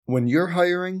When you're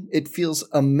hiring, it feels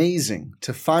amazing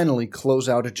to finally close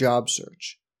out a job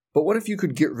search. But what if you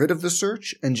could get rid of the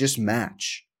search and just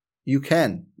match? You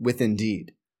can with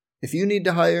Indeed. If you need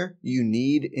to hire, you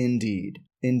need Indeed.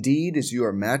 Indeed is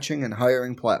your matching and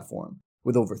hiring platform.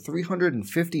 With over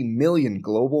 350 million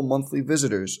global monthly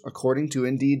visitors, according to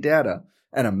Indeed data,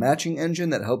 and a matching engine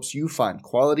that helps you find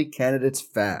quality candidates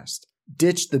fast.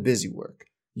 Ditch the busy work.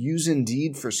 Use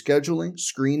Indeed for scheduling,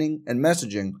 screening, and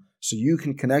messaging so you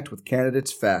can connect with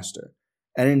candidates faster.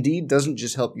 And Indeed doesn't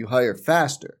just help you hire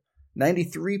faster.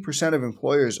 93% of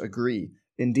employers agree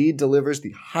Indeed delivers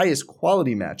the highest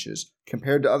quality matches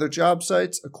compared to other job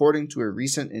sites, according to a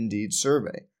recent Indeed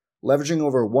survey. Leveraging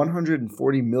over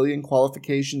 140 million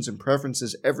qualifications and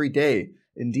preferences every day,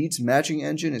 Indeed's matching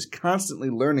engine is constantly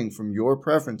learning from your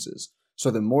preferences. So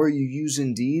the more you use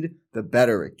Indeed, the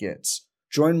better it gets.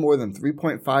 Join more than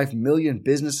 3.5 million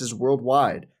businesses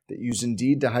worldwide that use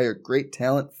Indeed to hire great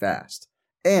talent fast.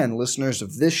 And listeners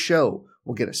of this show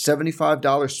will get a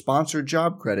 $75 sponsored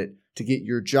job credit to get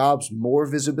your jobs more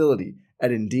visibility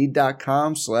at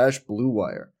Indeed.com/Blue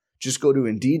Wire. Just go to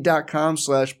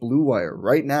Indeed.com/Blue Wire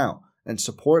right now and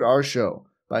support our show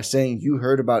by saying you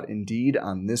heard about Indeed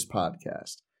on this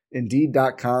podcast.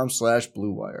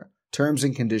 Indeed.com/Blue Wire. Terms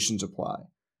and conditions apply.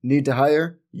 Need to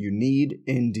hire? You need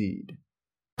Indeed.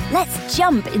 Let's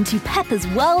jump into Peppa's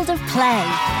world of play.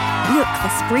 Look for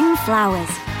spring flowers,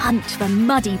 hunt for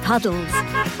muddy puddles,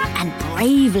 and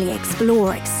bravely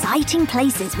explore exciting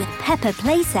places with Peppa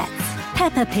playsets.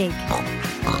 Peppa Pig,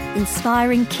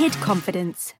 inspiring kid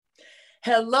confidence.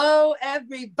 Hello,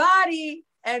 everybody,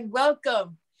 and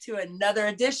welcome to another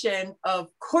edition of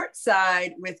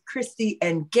Courtside with Christy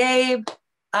and Gabe.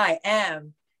 I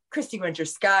am Christy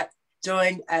Winter-Scott,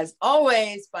 joined as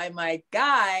always by my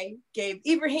guy, Gabe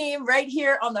Ibrahim, right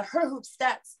here on the Her Hoop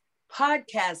Stats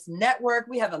podcast network.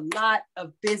 We have a lot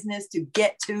of business to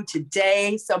get to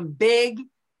today, some big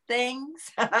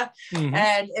things,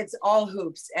 and it's all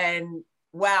hoops. And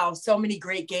wow, so many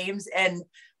great games and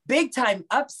big time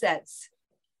upsets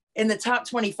in the top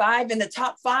 25, in the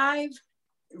top 5.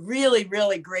 Really,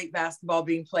 really great basketball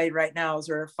being played right now as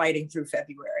we're fighting through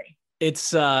February.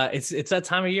 It's that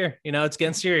time of year, it's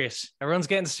getting serious. Everyone's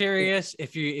getting serious.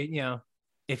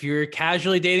 If you're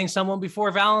casually dating someone before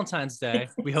Valentine's Day,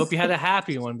 we hope you had a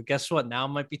happy one, but guess what? Now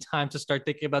might be time to start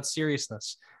thinking about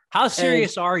seriousness. How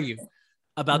serious are you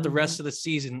about the rest of the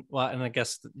season? Well, and I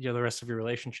guess, the rest of your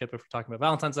relationship, if we're talking about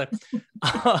Valentine's Day.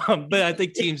 But I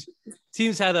think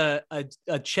teams had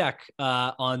a check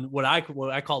on what I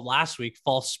called last week,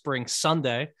 False Spring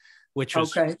Sunday, which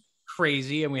was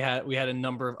crazy. And we had a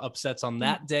number of upsets on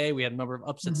that day. We had a number of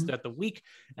upsets throughout the week.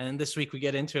 And this week we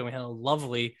get into it, and we had a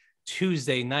lovely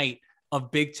Tuesday night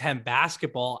of Big Ten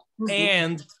basketball.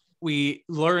 And we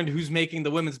learned who's making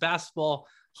the Women's Basketball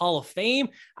Hall of Fame.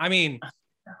 I mean,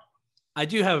 I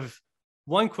do have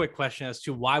one quick question as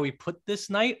to why we put this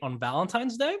night on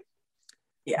Valentine's Day.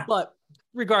 Yeah. But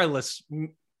regardless,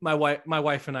 my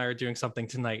wife and I are doing something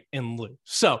tonight in lieu.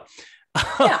 So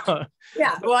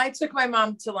yeah. Well, I took my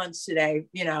mom to lunch today,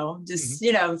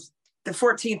 the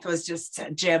 14th was just a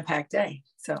jam-packed day.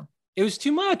 So it was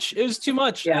too much.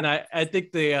 Yeah. And I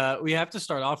think we have to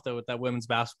start off though with that Women's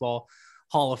Basketball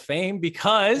Hall of Fame,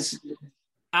 because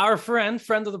our friend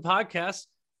of the podcast,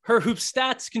 Her Hoop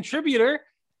Stats contributor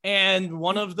and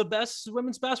one of the best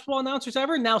women's basketball announcers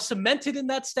ever, now cemented in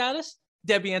that status,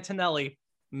 Debbie Antonelli,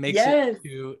 makes it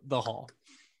to the Hall.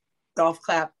 Golf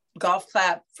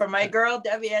clap for my girl,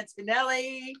 Debbie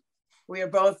Antonelli. We are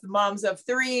both moms of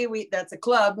 3. That's a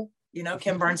club,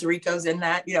 Kim Barnes-Rico's in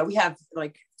that. We have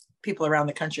like people around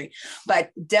the country,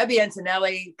 but Debbie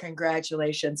Antonelli,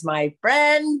 congratulations, my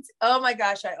friend. Oh my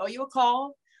gosh, I owe you a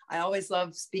call. I always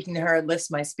love speaking to her. It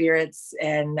lifts my spirits.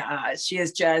 And she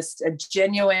is just a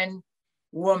genuine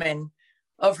woman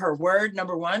of her word,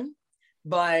 number one,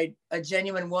 but a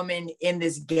genuine woman in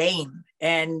this game.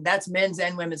 And that's men's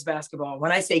and women's basketball.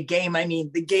 When I say game, I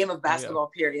mean the game of basketball,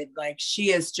 period. Like,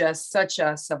 she is just such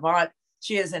a savant.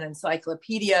 She is an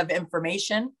encyclopedia of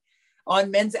information on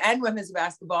men's and women's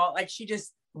basketball. Like, she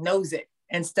just knows it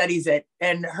and studies it.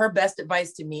 And her best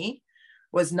advice to me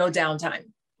was no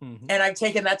downtime. And I've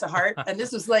taken that to heart. And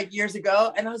this was like years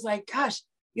ago. And I was like, gosh,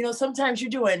 sometimes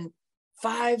you're doing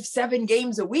 5-7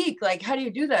 games a week. Like, how do you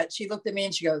do that? She looked at me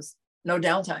and she goes, no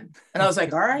downtime. And I was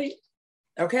like, all right,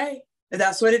 okay. And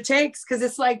that's what it takes. Cause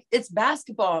it's like, it's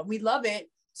basketball. We love it.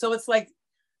 So it's like,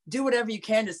 do whatever you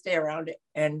can to stay around it.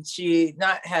 And she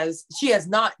has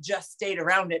not just stayed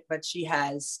around it, but she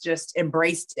has just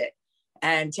embraced it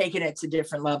and taken it to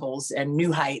different levels and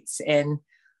new heights. And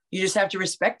you just have to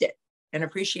respect it and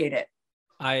appreciate it.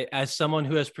 as someone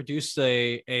who has produced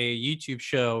a YouTube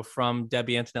show from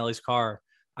Debbie Antonelli's car,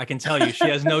 I can tell you she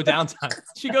has no downtime.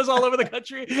 She goes all over the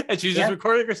country and she's just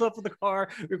recording herself in the car,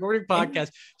 recording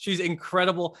podcasts. She's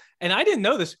incredible. And I didn't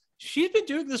know this. She's been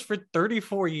doing this for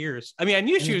 34 years. I mean, I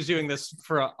knew she was doing this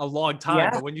for a long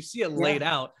time, but when you see it laid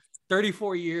out,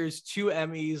 34 years, 2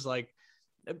 Emmys, like,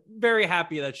 very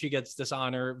happy that she gets this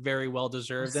honor. Very well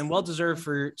deserved, and well deserved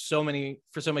for so many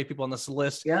people on this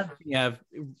list. You have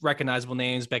recognizable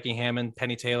names: Becky Hammond,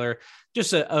 Penny Taylor.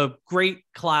 Just a great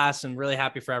class, and really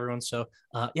happy for everyone. So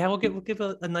we'll give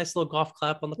a nice little golf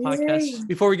clap on the podcast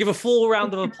before we give a full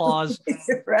round of applause.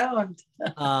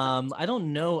 I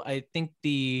don't know. I think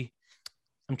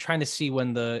I'm trying to see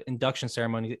when the induction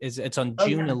ceremony is. It's on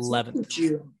June 11th.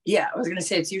 June. Yeah, I was going to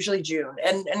say it's usually June.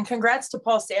 And congrats to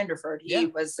Paul Sanderford. He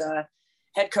was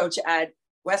head coach at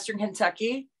Western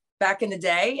Kentucky back in the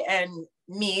day. And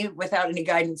me, without any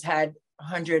guidance, had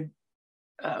 100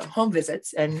 home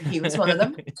visits, and he was one of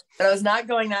them. But I was not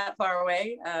going that far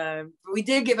away. But we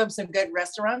did give him some good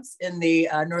restaurants in the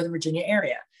Northern Virginia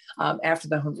area after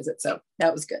the home visit. So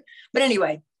that was good. But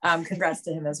anyway, congrats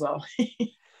to him as well.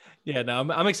 Yeah, no,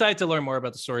 I'm excited to learn more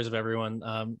about the stories of everyone.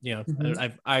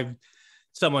 I'm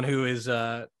someone who is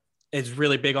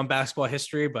really big on basketball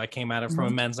history, but I came at it from a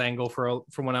men's angle from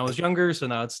when I was younger. So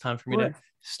now it's time for me to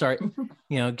start,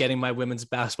 getting my women's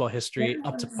basketball history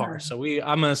up to par. So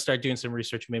I'm going to start doing some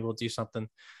research. Maybe we'll do something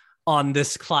on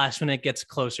this class when it gets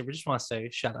closer. We just want to say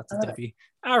shout out to Debbie,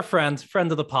 our friend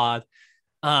of the pod.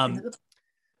 On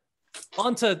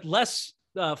to less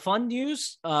fun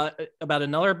news about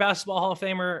another basketball Hall of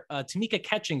Famer. Tamika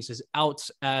Catchings is out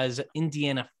as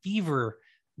Indiana Fever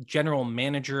general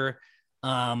manager.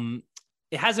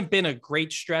 It hasn't been a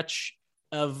great stretch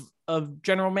of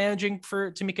general managing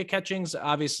for Tamika Catchings.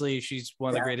 Obviously, she's one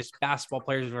of the greatest basketball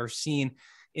players we've ever seen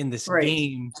in this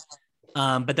game.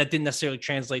 But that didn't necessarily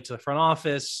translate to the front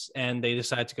office, and they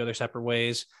decided to go their separate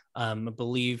ways. I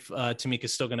believe Tamika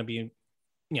is still going to be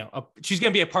she's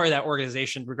going to be a part of that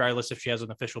organization, regardless if she has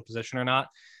an official position or not.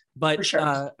 But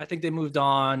I think they moved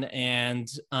on, and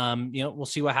we'll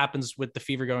see what happens with the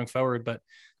Fever going forward. But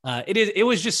it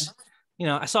was just,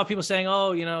 I saw people saying,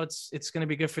 "Oh, it's going to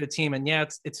be good for the team," and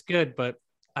it's good, but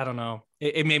I don't know.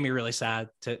 It made me really sad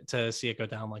to see it go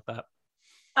down like that.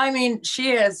 I mean, she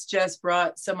has just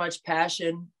brought so much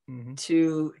passion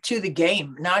to the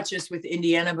game, not just with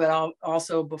Indiana, but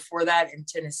also before that in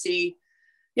Tennessee.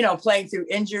 Playing through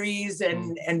injuries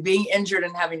and being injured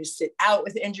and having to sit out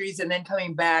with injuries and then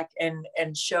coming back and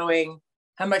showing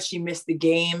how much she missed the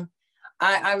game.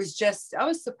 I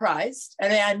was surprised.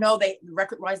 And I know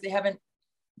record wise, they haven't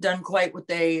done quite what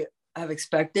they have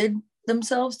expected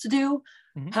themselves to do.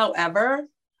 However,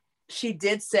 she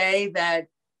did say that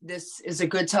this is a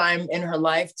good time in her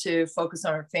life to focus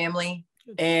on her family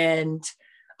and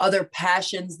other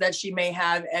passions that she may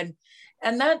have. And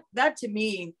that to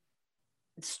me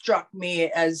struck me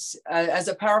as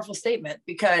a powerful statement,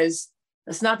 because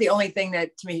that's not the only thing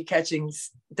that Tamika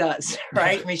Catchings does,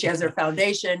 right? I mean, she has her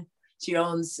foundation, she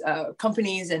owns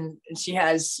companies, and she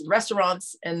has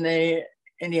restaurants in the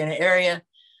Indiana area.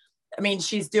 I mean,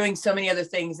 she's doing so many other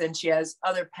things, and she has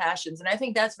other passions. And I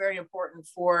think that's very important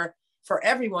for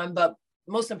everyone, but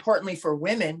most importantly for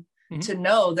women to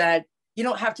know that you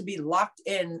don't have to be locked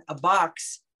in a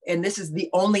box and this is the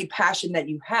only passion that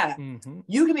you have.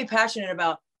 You can be passionate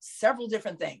about several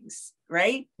different things,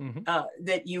 right?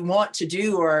 That you want to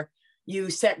do, or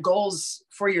you set goals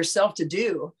for yourself to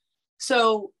do.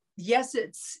 So yes,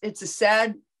 it's a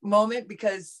sad moment,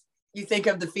 because you think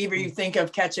of the Fever, you think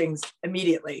of Catchings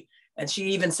immediately. And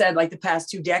she even said, like, the past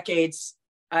 2 decades,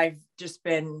 I've just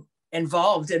been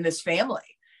involved in this family,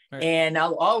 and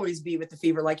I'll always be with the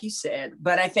Fever, like you said.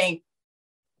 But I think,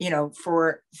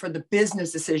 for the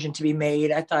business decision to be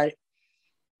made, I thought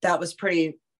that was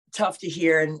pretty tough to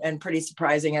hear and pretty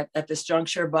surprising at this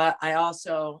juncture. But I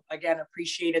also, again,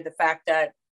 appreciated the fact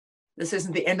that this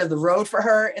isn't the end of the road for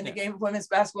her in the game of women's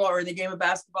basketball or in the game of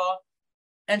basketball.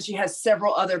 And she has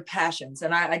several other passions.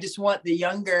 And I just want the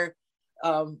younger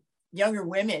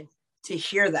women to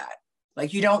hear that.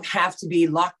 Like, you don't have to be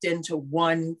locked into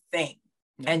one thing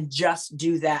and just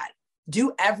do that.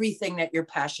 Do everything that you're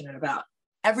passionate about.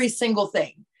 Every single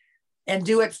thing, and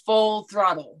do it full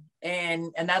throttle.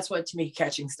 And that's what Tamika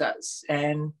Catchings does.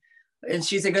 And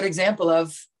she's a good example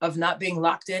of not being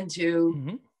locked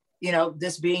into,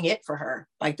 this being it for her.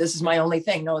 Like, this is my only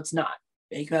thing. No, it's not.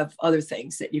 You have other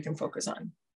things that you can focus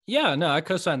on. Yeah, no, I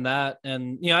co-sign that.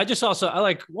 And, I just also,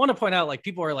 I want to point out, like,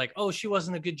 people are like, oh, she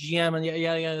wasn't a good GM. And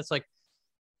yeah. It's like,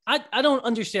 I don't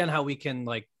understand how we can,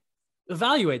 like,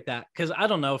 evaluate that. Cause I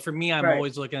don't know, for me, I'm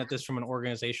always looking at this from an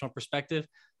organizational perspective.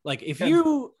 Like if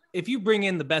you bring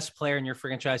in the best player in your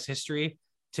franchise history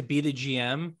to be the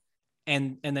GM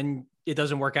and then it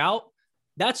doesn't work out,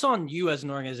 that's on you as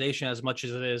an organization as much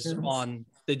as it is on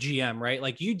the GM, right?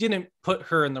 Like you didn't put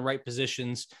her in the right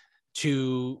positions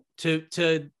to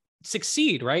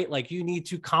succeed, right? Like you need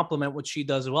to complement what she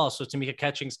does well. So Tamika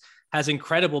Catchings has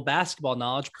incredible basketball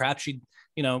knowledge. Perhaps she,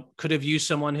 could have used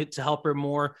someone to help her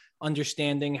more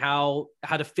understanding how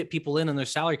to fit people in their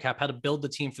salary cap, how to build the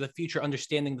team for the future,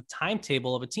 understanding the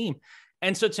timetable of a team.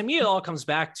 And so to me, it all comes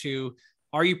back to,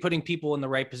 are you putting people in the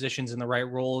right positions, in the right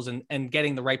roles, and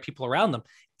getting the right people around them?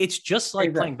 It's just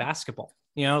like playing basketball,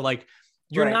 like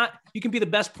you're not, you can be the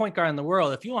best point guard in the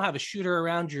world. If you don't have a shooter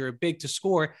around you or big to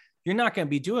score, you're not going to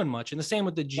be doing much. And the same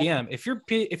with the GM. If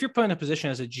you're put in a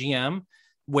position as a GM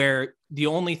where the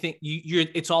only thing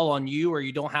it's all on you, or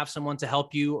you don't have someone to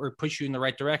help you or push you in the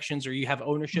right directions, or you have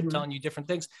ownership telling you different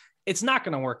things, it's not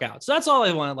going to work out. So that's all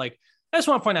I want to I just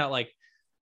want to point out,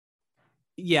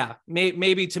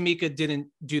 maybe Tamika didn't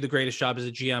do the greatest job as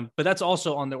a GM, but that's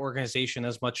also on the organization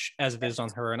as much as it is on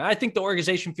her. And I think the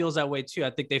organization feels that way too.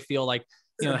 I think they feel like,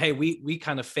 hey, we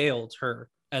kind of failed her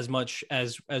as much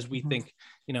as we think,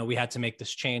 we had to make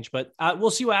this change, but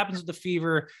we'll see what happens with the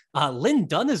Fever. Lynn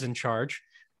Dunn is in charge,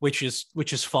 which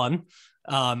is fun.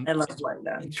 I love Lynn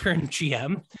Dunn. Turn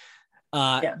GM.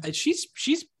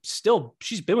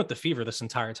 She's been with the Fever this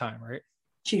entire time, right?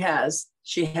 She has.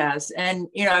 And,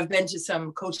 I've been to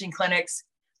some coaching clinics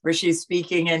where she's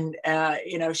speaking, and,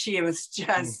 she was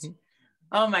just,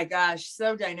 oh my gosh,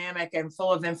 so dynamic and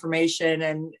full of information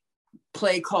and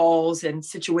play calls and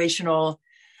situational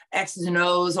X's and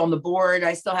O's on the board.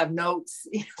 I still have notes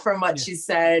from what she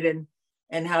said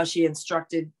and how she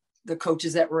instructed the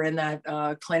coaches that were in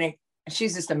that clinic.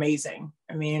 She's just amazing.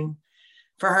 I mean,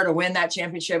 for her to win that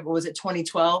championship, what was it,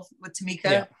 2012 with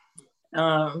Tamika?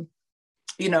 Yeah.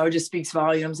 It just speaks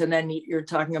volumes. And then you're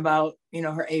talking about,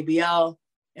 her ABL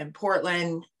in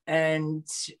Portland and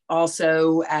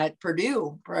also at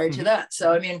Purdue prior to that.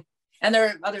 So, I mean, and there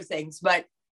are other things, but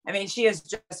I mean, she has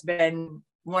just been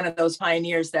one of those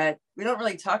pioneers that we don't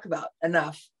really talk about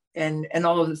enough, and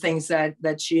all of the things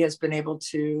that she has been able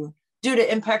to do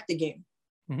to impact the game.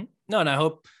 No, and I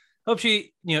hope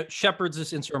she, shepherds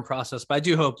this interim process, but I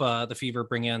do hope the Fever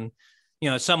bring in,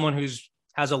 someone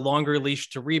has a longer leash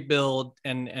to rebuild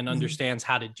and understands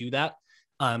how to do that.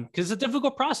 Because it's a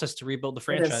difficult process to rebuild the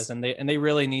franchise, and they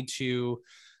really need to,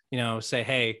 say,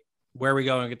 hey, where are we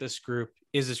going with this group?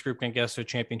 Is this group going to get us to a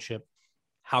championship?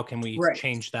 How can we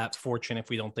change that fortune if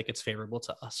we don't think it's favorable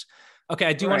to us? Okay,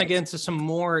 I do want to get into some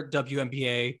more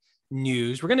WNBA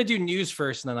news. We're going to do news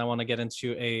first, and then I want to get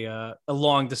into a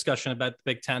long discussion about the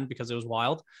Big Ten because it was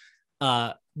wild.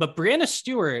 But Breanna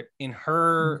Stewart, in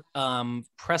her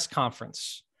press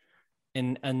conference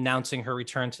in announcing her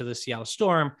return to the Seattle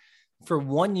Storm for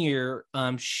 1 year,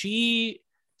 she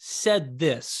said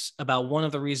this about one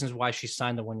of the reasons why she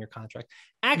signed the 1 year contract.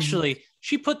 Actually,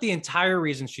 she put the entire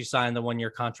reason she signed the 1 year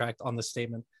contract on the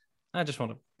statement. I just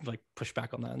want to push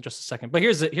back on that in just a second. But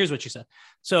here's what she said.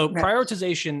 So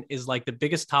prioritization is the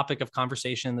biggest topic of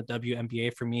conversation in the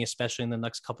WNBA for me, especially in the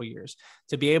next couple of years.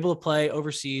 To be able to play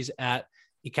overseas at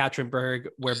Ekaterinburg,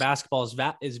 where basketball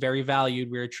is very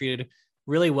valued, we are treated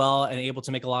really well and able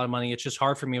to make a lot of money. It's just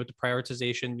hard for me with the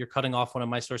prioritization. You're cutting off one of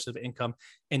my sources of income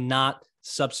and not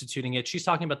substituting it. She's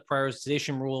talking about the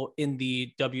prioritization rule in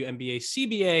the WNBA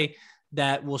CBA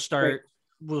that will start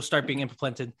being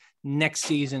implemented next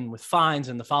season with fines.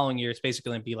 And the following year, it's basically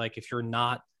going to be if you're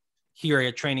not here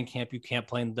at training camp, you can't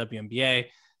play in the WNBA.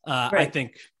 I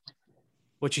think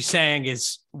what she's saying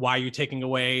is, why are you taking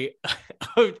away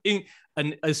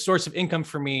a source of income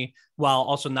for me while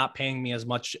also not paying me as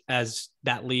much as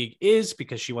that league is,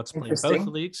 because she wants to play in both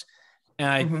leagues. And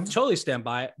I totally stand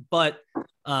by it. But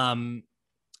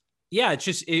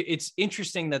it's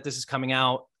interesting that this is coming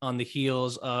out on the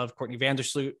heels of Courtney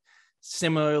Vandersloot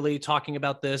similarly talking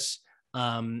about this.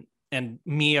 And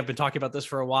I've been talking about this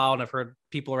for a while, and I've heard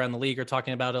people around the league are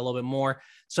talking about it a little bit more.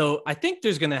 So I think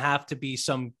there's going to have to be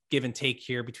some give and take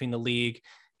here between the league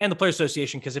and the Players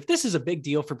Association, because if this is a big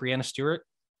deal for Breanna Stewart,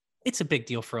 it's a big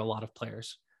deal for a lot of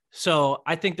players. So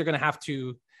I think they're going to have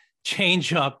to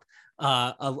change up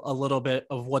a little bit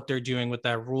of what they're doing with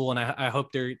that rule. And I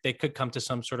hope they could come to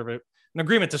some sort of an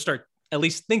agreement to start at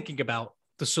least thinking about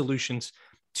the solutions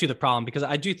to the problem, because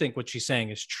I do think what she's saying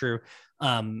is true.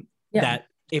 That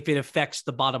if it affects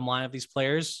the bottom line of these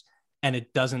players and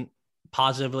it doesn't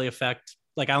positively affect,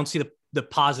 I don't see the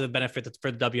positive benefit that's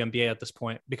for the WNBA at this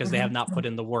point, because they have not put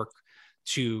in the work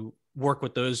to work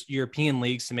with those European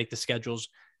leagues to make the schedules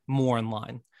more in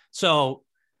line. So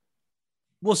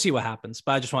we'll see what happens.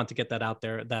 But I just wanted to get that out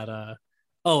there.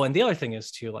 Oh, and the other thing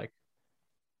is too, like,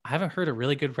 I haven't heard a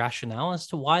really good rationale as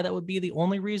to why that would be the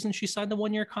only reason she signed a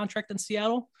 1-year contract in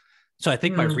Seattle. So I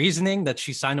think my reasoning that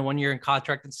she signed a 1-year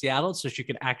contract in Seattle so she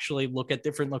could actually look at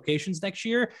different locations next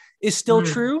year is still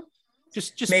true.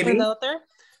 Just maybe putting that out there.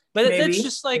 But that's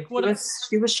just like what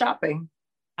she was shopping.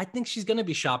 I think she's going to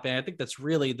be shopping. I think that's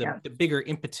really the bigger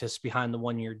impetus behind the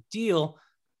 1-year deal.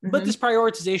 But this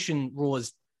prioritization rule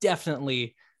is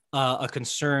definitely a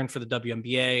concern for the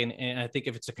WNBA. And I think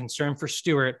if it's a concern for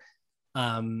Stewart,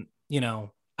 I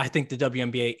think the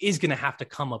WNBA is going to have to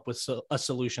come up with a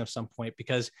solution at some point,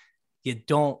 because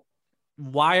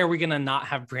why are we going to not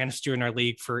have Brandon Stewart in our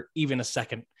league for even a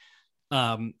second?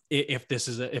 If this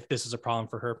is a problem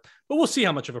for her, but we'll see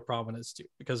how much of a problem it is too,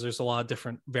 because there's a lot of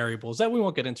different variables that we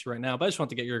won't get into right now, but I just want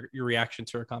to get your reaction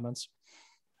to her comments.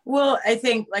 Well, I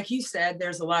think, like you said,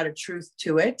 there's a lot of truth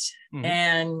to it.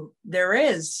 And there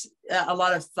is a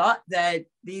lot of thought that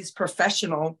these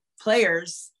professional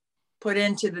players put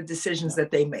into the decisions that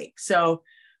they make. So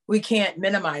we can't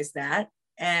minimize that.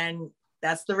 And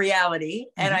that's the reality.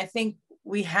 And I think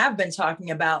we have been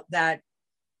talking about that.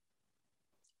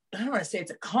 I don't want to say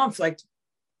it's a conflict.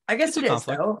 I guess it is,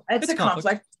 though. It's a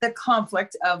conflict. The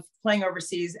conflict of playing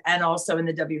overseas and also in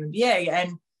the WNBA.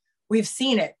 And we've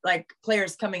seen it, like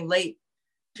players coming late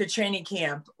to training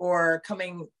camp or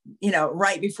coming,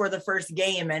 right before the first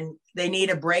game, and they need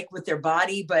a break with their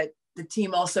body, but the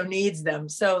team also needs them.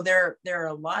 So there are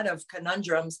a lot of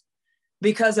conundrums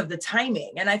because of the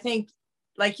timing. And I think,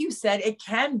 like you said, it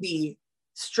can be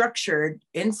structured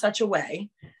in such a way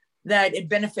that it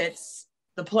benefits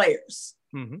the players,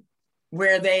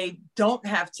 where they don't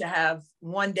have to have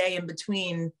one day in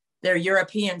between their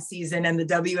European season and the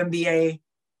WNBA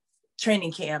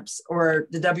training camps or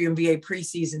the WNBA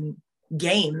preseason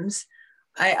games.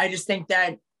 I just think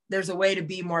that there's a way to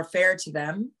be more fair to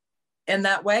them. And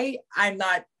that way, I'm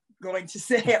not going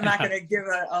to give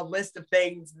a list of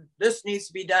things, this needs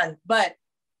to be done, but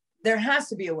there has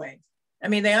to be a way. I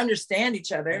mean, they understand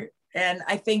each other, and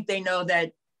I think they know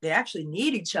that they actually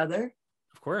need each other.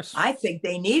 Of course. I think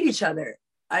they need each other.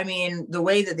 I mean, the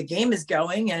way that the game is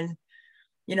going and,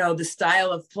 the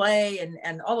style of play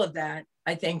and all of that,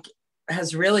 I think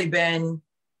has really been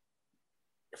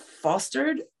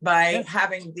fostered by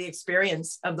having the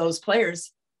experience of those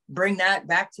players bring that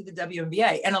back to the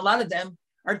WNBA. And a lot of them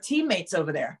are teammates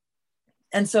over there.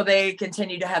 And so they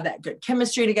continue to have that good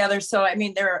chemistry together. So, I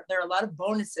mean, there are a lot of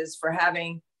bonuses for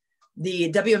having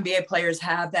the WNBA players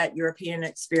have that European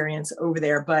experience over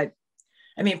there. But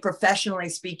I mean, professionally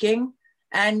speaking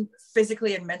and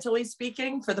physically and mentally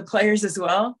speaking for the players as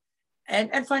well,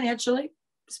 and financially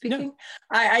speaking,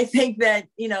 I think that,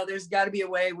 there's got to be a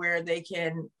way where they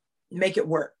can make it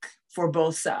work for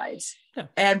both sides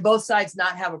and both sides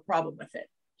not have a problem with it.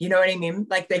 You know what I mean?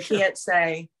 Like they can't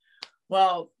say,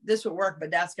 well, this would work,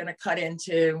 but that's going to cut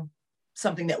into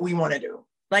something that we want to do.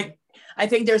 Like, I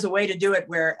think there's a way to do it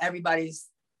where everybody's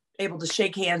able to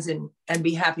shake hands and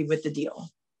be happy with the deal.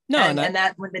 And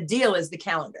that when the deal is the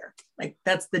calendar, like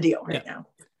that's the deal right now.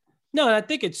 No, I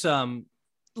think it's,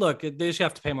 look, they just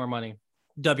have to pay more money.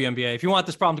 WNBA, if you want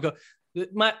this problem to go,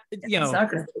 it's not going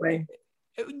to go away.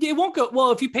 It won't go.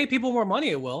 Well, if you pay people more money,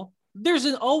 it will. There's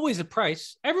always a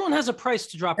price. Everyone has a price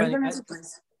to drop.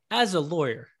 As a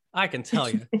lawyer, I can tell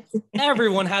you,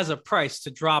 everyone has a price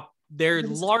to drop their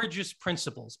largest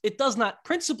principles.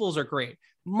 Principles are great.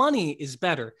 Money is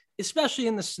better, especially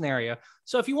in this scenario.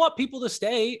 So if you want people to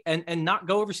stay and not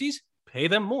go overseas, pay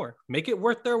them more, make it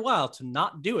worth their while to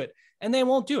not do it. And they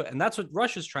won't do it. And that's what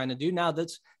Russia's trying to do. Now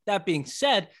that being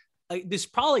said, this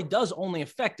probably does only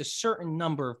affect a certain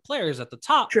number of players at the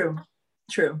top.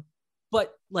 True.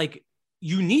 But like,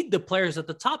 you need the players at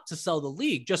the top to sell the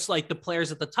league, just like the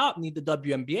players at the top need the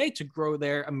WNBA to grow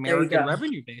their American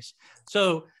revenue base.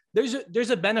 So there's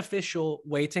a beneficial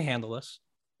way to handle this.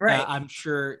 Right. I'm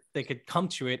sure they could come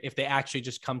to it if they actually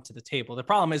just come to the table. The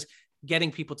problem is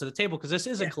getting people to the table, because this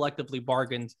is a collectively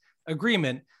bargained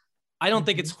agreement. I don't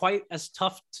think it's quite as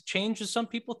tough to change as some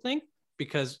people think,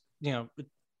 because,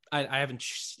 I haven't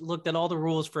looked at all the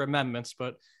rules for amendments,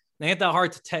 but they ain't that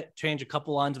hard to change a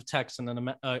couple lines of text and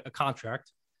then a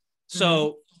contract.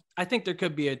 So I think there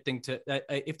could be a thing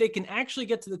if they can actually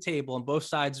get to the table and both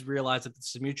sides realize that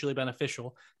this is mutually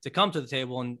beneficial, to come to the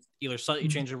table and either slightly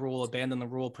change the rule, abandon the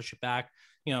rule, push it back,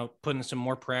 put in some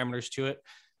more parameters to it.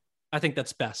 I think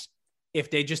that's best. If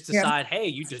they just decide, hey,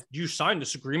 you signed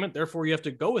this agreement, therefore you have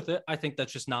to go with it, I think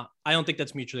that's just I don't think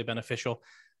that's mutually beneficial.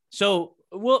 So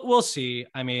we'll see.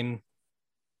 I mean,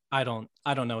 I don't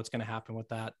know what's going to happen with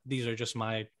that. These are just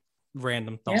my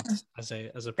random thoughts as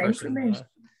a Information.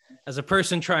 as a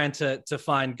person trying to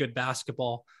find good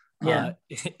basketball Yeah.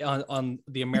 on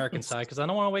the American side, because I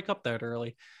don't want to wake up that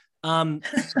early.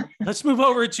 Let's move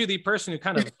over to the person who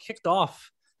kind of kicked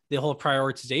off the whole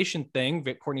prioritization thing,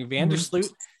 Courtney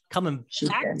Vandersloot, coming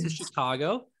back to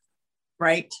Chicago.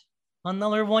 Right.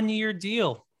 Another 1-year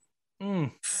deal.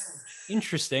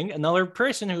 Interesting. Another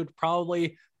person who would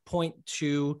probably point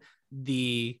to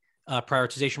the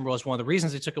prioritization rule as one of the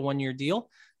reasons they took a 1-year deal.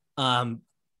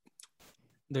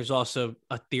 There's also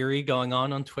a theory going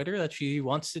on Twitter that she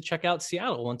wants to check out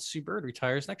Seattle once Sue Bird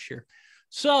retires next year.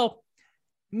 So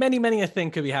many a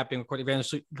thing could be happening with Courtney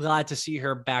Vandersloot. Glad to see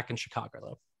her back in Chicago,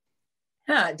 though.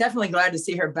 Yeah, definitely glad to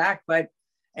see her back. But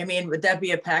I mean, would that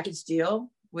be a package deal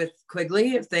with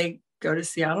Quigley if they go to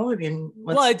Seattle? I mean,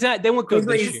 they won't go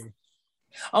this year.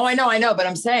 Oh, I know, but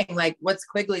I'm saying, like, what's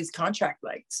Quigley's contract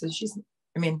like? So she's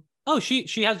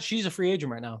a free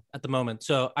agent right now at the moment.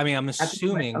 So I mean, I'm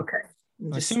assuming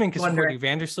because Courtney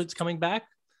Vandersloot's coming back,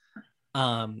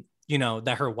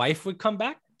 that her wife would come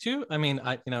back too. I mean,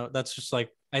 that's just like,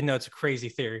 I know it's a crazy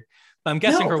theory, but I'm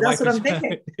guessing her wife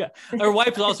her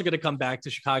wife is also going to come back to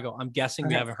Chicago. I'm guessing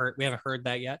we haven't heard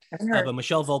that yet. But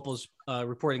Michelle Vopel's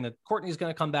reporting that Courtney's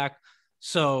going to come back.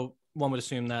 So one would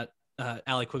assume that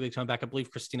Allie Quigley's coming back. I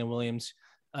believe Christina Williams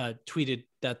tweeted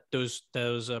that those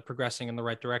progressing in the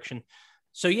right direction.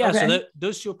 So so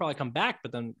those two will probably come back,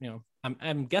 but then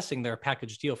I'm guessing they're a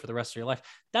package deal for the rest of your life.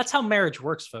 That's how marriage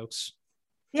works, folks.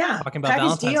 Yeah, talking about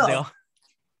Valentine's Day.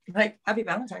 Like, happy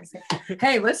Valentine's Day.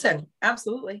 Hey, listen,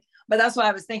 absolutely. But that's why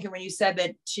I was thinking when you said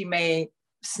that she may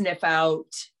sniff out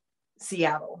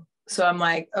Seattle. So I'm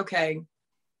like, okay.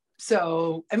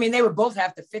 So I mean, they would both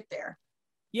have to fit there.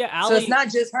 Yeah, Allie, so it's not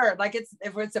just her. Like, if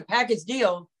it's a package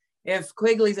deal, if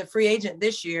Quigley's a free agent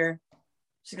this year,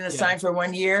 she's going to sign for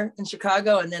 1 year in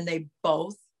Chicago, and then they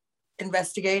both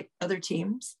investigate other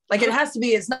teams. Like, it has to be.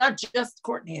 It's not just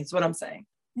Courtney. Is what I'm saying.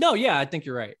 No, yeah, I think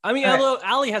you're right. I mean, although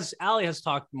Allie has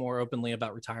talked more openly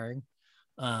about retiring.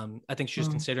 I think she's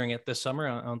considering it this summer.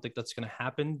 I don't think that's going to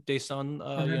happen based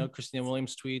on Christina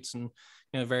Williams tweets and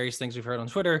various things we've heard on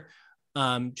Twitter.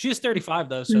 She is 35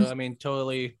 though, so I mean,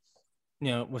 totally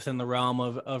within the realm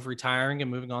of retiring and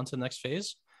moving on to the next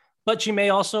phase. But she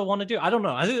may also want to do, I don't know.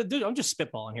 I'm just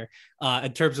spitballing here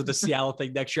in terms of the Seattle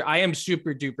thing next year. I am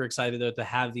super duper excited though to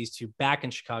have these two back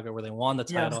in Chicago where they won the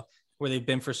title, where they've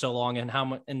been for so long,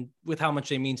 and with how much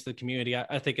they mean to the community.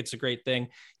 I think it's a great thing,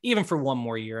 even for one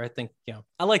more year. I think,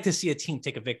 I like to see a team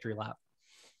take a victory lap.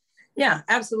 Yeah,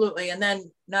 absolutely. And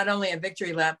then not only a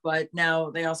victory lap, but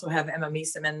now they also have Emma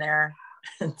Meesum in there.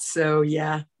 And so,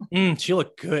 yeah. She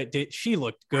looked good. She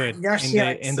looked good in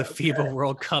the FIBA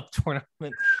World Cup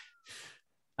tournament.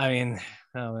 I mean,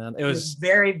 oh man, it was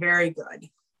very, very good.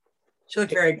 She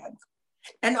looked very good.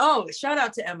 And shout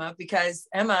out to Emma, because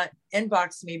Emma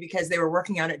inboxed me because they were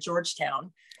working out at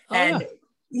Georgetown. And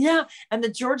the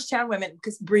Georgetown women,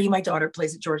 because Bree, my daughter,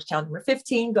 plays at Georgetown. We're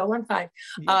 15, go on 5.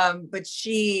 But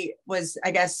she was, I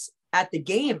guess, at the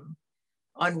game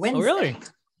on Wednesday. Oh, really?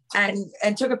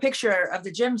 And took a picture of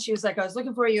the gym. She was like, I was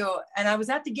looking for you. And I was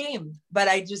at the game, but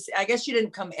I guess she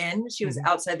didn't come in. She was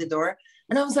outside the door.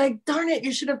 And I was like, darn it,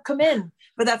 you should have come in.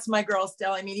 But that's my girl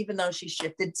still. I mean, even though she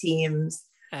shifted teams,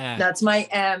 that's my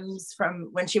M's from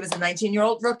when she was a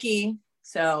 19-year-old rookie.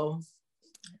 So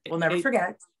we'll never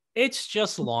forget. It's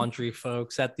just laundry,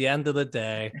 folks, at the end of the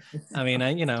day. I mean,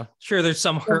 sure, there's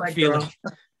some hurt feelings.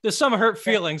 There's some hurt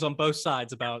feelings on both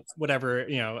sides about whatever,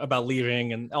 about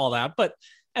leaving and all that. But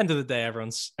end of the day,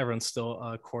 everyone's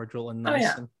still cordial and nice.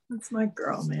 Oh, yeah. That's my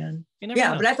girl, man.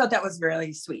 Yeah, but I thought that was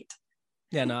really sweet.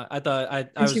 Yeah, no, I thought I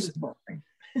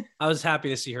was happy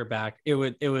to see her back. It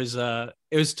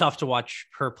was tough to watch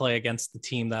her play against the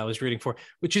team that I was rooting for,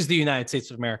 which is the United States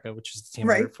of America, which is the team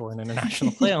I root for in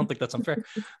international play. I don't think that's unfair.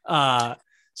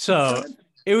 So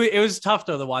it was tough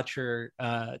though to watch her,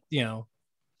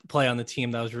 play on the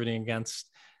team that I was rooting against,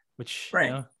 which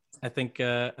I think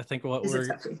what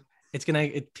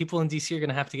people in DC are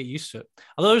gonna have to get used to it.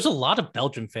 Although there's a lot of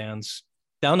Belgian fans.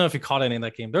 I don't know if you caught any of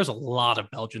that game. There's a lot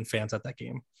of Belgian fans at that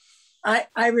game.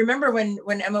 I remember when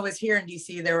Emma was here in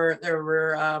DC, there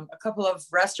were a couple of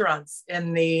restaurants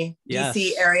in the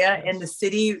DC area in the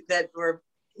city that were,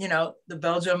 the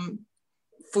Belgium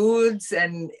foods.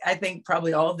 And I think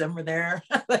probably all of them were there.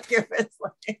 That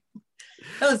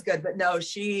was good. But no,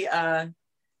 she has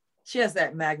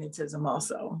that magnetism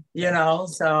also,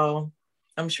 so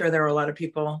I'm sure there were a lot of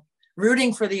people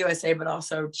rooting for the USA, but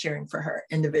also cheering for her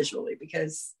individually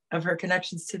because of her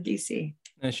connections to DC.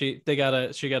 And she got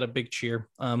a big cheer.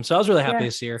 So I was really happy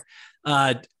to see her.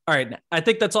 All right. I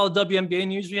think that's all the WNBA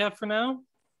news we have for now.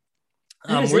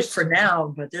 That is it for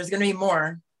now, but there's going to be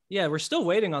more. Yeah, we're still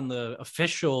waiting on the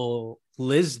official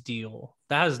Liz deal.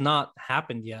 That has not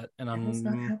happened yet. And That has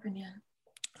not happened yet.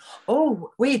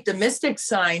 Oh, wait, the Mystics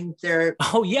signed their.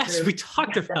 Oh, yes, we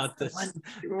talked about this.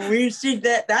 We see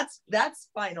that. That's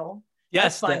final.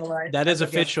 Yes, that's finalized. That is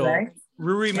official. Yesterday.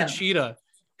 Rui Machida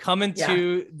coming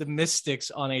to the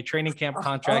Mystics on a training camp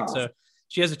contract. So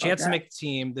she has a chance to make the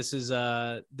team. This is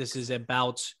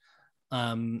about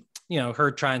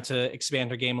her trying to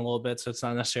expand her game a little bit. So it's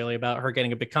not necessarily about her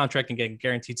getting a big contract and getting a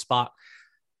guaranteed spot.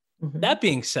 Mm-hmm. That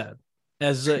being said,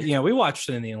 as we watched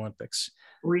it in the Olympics.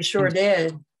 We sure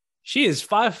did. She is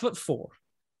 5'4".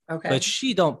 Okay. But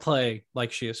she don't play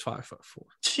like she is 5'4".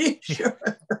 She's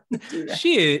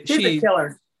a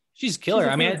killer. She's a killer.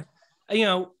 I mean,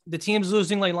 the team's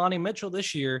losing Leilani Mitchell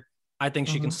this year. I think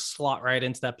she can slot right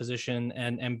into that position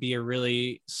and be a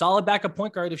really solid backup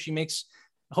point guard if she makes.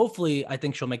 Hopefully, I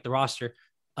think she'll make the roster.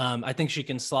 I think she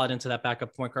can slot into that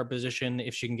backup point guard position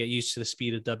if she can get used to the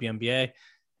speed of WNBA.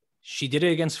 She did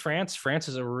it against France. France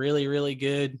is a really, really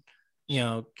good,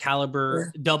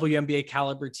 caliber WNBA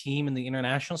caliber team in the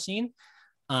international scene.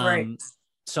 Right.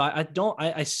 So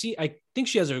I think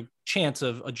she has a chance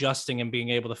of adjusting and being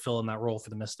able to fill in that role for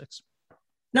the Mystics.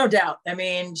 No doubt. I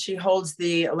mean, she holds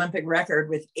the Olympic record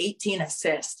with 18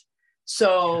 assists.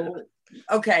 So,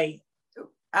 okay.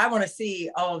 I want to see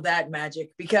all of that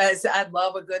magic because I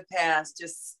love a good pass,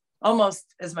 just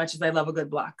almost as much as I love a good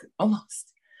block,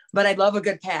 almost. But I love a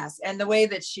good pass. And the way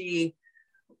that she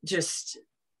just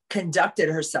conducted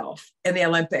herself in the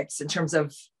Olympics in terms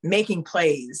of making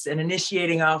plays and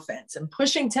initiating offense and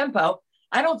pushing tempo,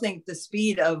 I don't think the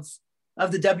speed of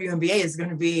the WNBA is going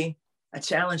to be a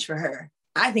challenge for her.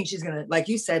 I think she's going to, like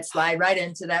you said, slide right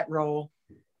into that role.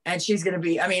 And she's going to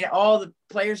be, all the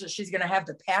players that she's going to have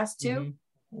to pass to,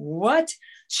 what?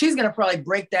 She's going to probably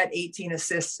break that 18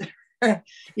 assists,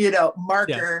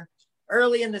 marker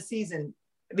early in the season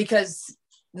because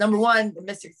number one, the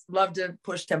Mystics love to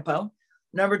push tempo.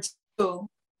 Number two,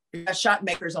 you got shot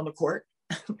makers on the court.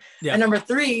 And number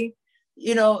three,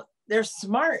 they're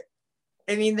smart.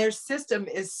 I mean, their system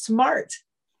is smart.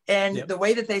 And the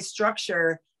way that they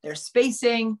structure their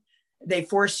spacing, they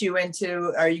force you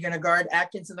into, are you going to guard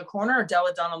Atkins in the corner or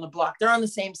Della Dunn on the block? They're on the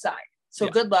same side. So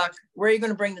good luck. Where are you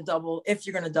going to bring the double if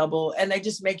you're going to double? And they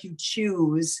just make you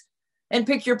choose and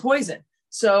pick your poison.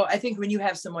 So I think when you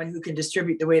have someone who can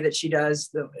distribute the way that she does,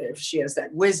 if she has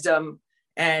that wisdom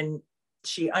and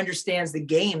she understands the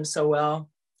game so well,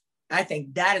 I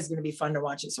think that is going to be fun to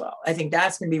watch as well. I think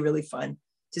that's going to be really fun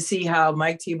to see how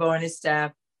Mike Thibault and his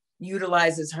staff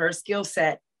utilizes her skill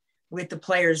set with the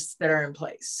players that are in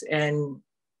place. And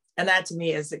that to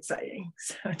me is exciting,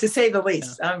 so, to say the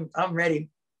least. I'm ready.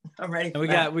 I'm ready.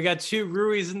 And we got two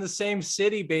Ruis in the same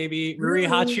city, baby. Rui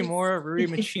Hachimura, Rui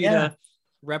Machida,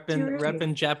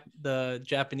 repping the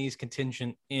Japanese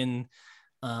contingent in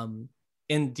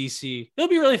DC. It'll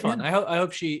be really fun. I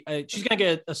hope she's gonna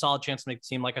get a solid chance to make the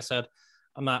team. Like I said,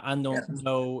 I don't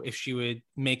know if she would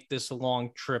make this a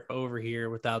long trip over here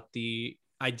without the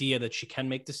idea that she can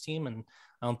make this team, and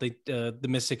I don't think the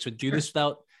Mystics would do this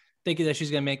without thinking that she's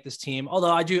gonna make this team.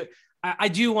 Although I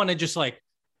do want to just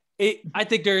I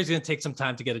think there is going to take some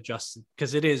time to get adjusted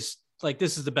because it is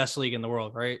this is the best league in the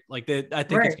world, right? I think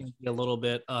it's going to be a little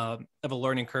bit of a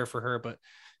learning curve for her, but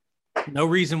no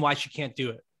reason why she can't do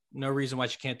it. No reason why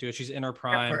she can't do it. She's in her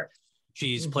prime.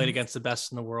 She's played against the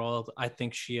best in the world. I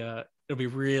think it'll be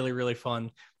really, really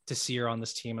fun to see her on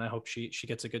this team. And I hope she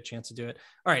gets a good chance to do it.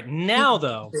 All right. Now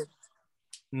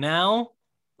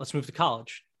let's move to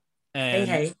college. And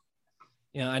hey.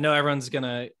 I know everyone's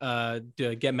gonna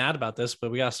get mad about this,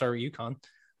 but we gotta start with UConn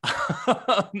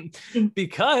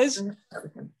because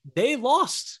they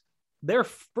lost their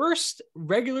first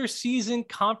regular season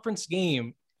conference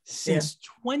game since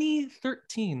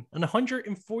 2013, an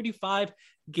 145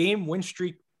 game win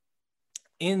streak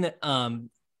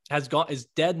is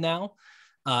dead now.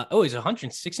 Is it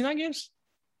 169 games?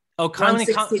 Oh, counting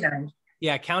 169.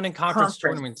 Counting conference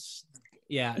tournaments.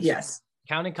 Yeah. Yes.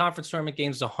 Counting conference tournament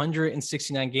games,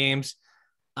 169 games.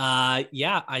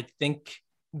 I think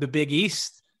the Big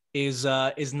East is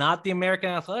not the American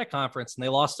Athletic Conference, and they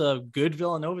lost a good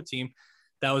Villanova team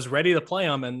that was ready to play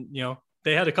them, and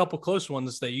they had a couple close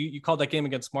ones that you called that game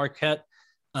against Marquette.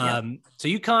 So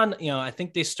UConn, I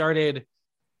think they started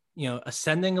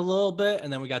ascending a little bit,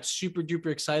 and then we got super duper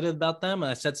excited about them,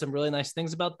 and I said some really nice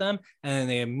things about them, and then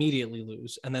they immediately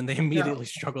lose, and then they immediately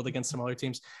struggled against some other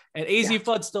teams. And AZ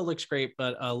Flood still looks great,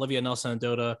 but Olivia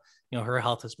Nelson-Ododa, her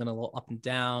health has been a little up and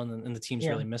down, and the team's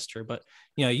really missed her. But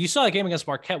you saw a game against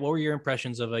Marquette. What were your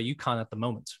impressions of UConn at the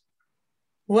moment?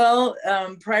 Well,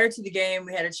 prior to the game,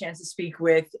 we had a chance to speak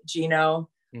with Gino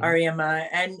Ariema,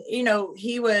 and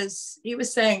he was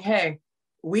saying, "Hey,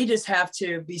 we just have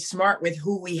to be smart with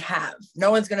who we have.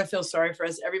 No one's going to feel sorry for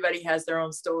us. Everybody has their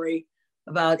own story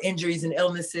about injuries and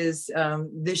illnesses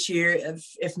this year,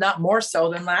 if not more so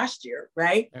than last year,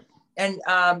 right?" Yep.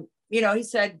 And he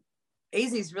said,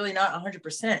 "AZ's really not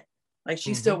 100%. Like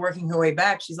she's still working her way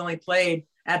back. She's only played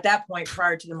at that point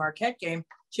prior to the Marquette game.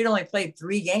 She'd only played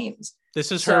 3 games." This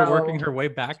is her working her way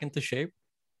back into shape.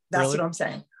 That's really? What I'm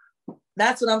saying.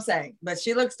 That's what I'm saying. But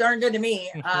she looks darn good to me.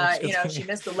 She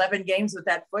missed 11 games with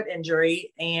that foot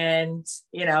injury. And,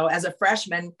 as a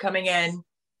freshman coming in,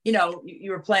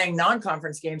 you were playing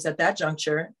non-conference games at that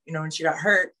juncture, when she got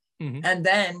hurt. And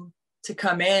then to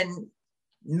come in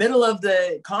middle of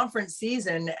the conference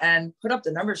season and put up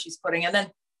the numbers she's putting. And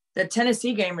then the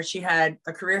Tennessee game where she had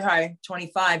a career high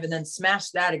 25 and then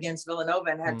smashed that against Villanova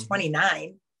and had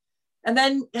 29. And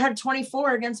then had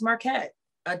 24 against Marquette,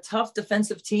 a tough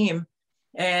defensive team.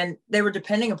 And they were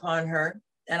depending upon her.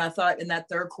 And I thought in that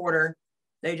third quarter,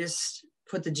 they just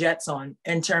put the Jets on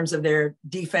in terms of their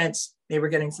defense. They were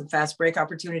getting some fast break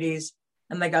opportunities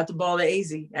and they got the ball to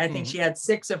AZ. I think she had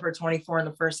 6 of her 24 in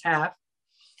the first half.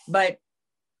 But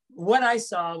what I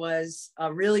saw was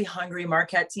a really hungry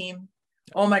Marquette team.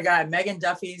 Oh my God, Megan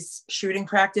Duffy's shooting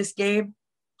practice, Gabe.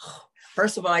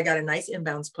 First of all, I got a nice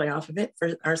inbounds play off of it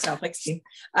for our South Lakes team.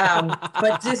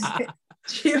 But just,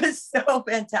 she was so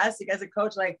fantastic as a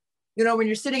coach. Like, when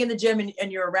you're sitting in the gym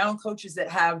and you're around coaches that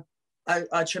have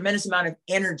a tremendous amount of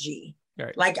energy,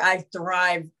 right. Like I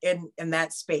thrive in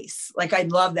that space. Like I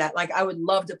love that. Like I would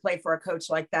love to play for a coach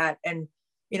like that. And,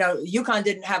 UConn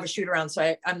didn't have a shoot around.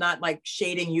 So I'm not like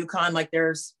shading UConn like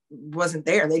wasn't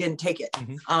there. They didn't take it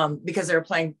because they were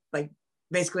playing like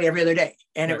basically every other day.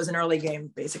 And It was an early game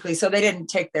basically. So they didn't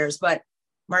take theirs, but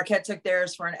Marquette took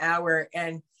theirs for an hour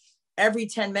and every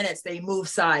 10 minutes they moved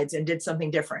sides and did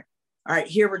something different. All right,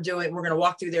 here we're going to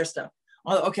walk through their stuff.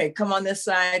 Oh, okay, come on this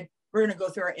side. We're going to go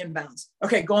through our inbounds.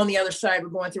 Okay, go on the other side. We're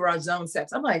going through our zone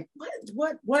sets. I'm like,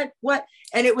 what?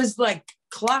 And it was like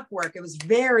clockwork. It was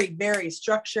very, very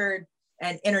structured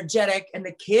and energetic. And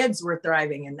the kids were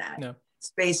thriving in that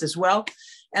space as well.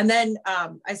 And then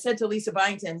I said to Lisa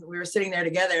Byington, we were sitting there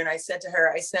together, and I said to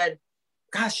her,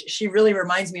 gosh, she really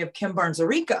reminds me of Kim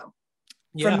Barnes-Arico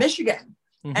from Michigan.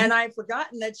 And I've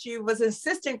forgotten that she was an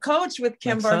assistant coach with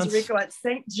Kim Barnes-Arico at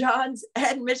St. John's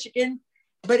and Michigan,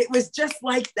 but it was just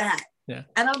like that. Yeah.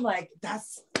 And I'm like,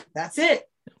 that's it.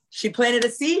 She planted a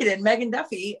seed in Megan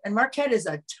Duffy, and Marquette is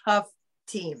a tough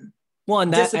team. Well,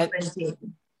 and disciplined team.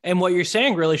 And what you're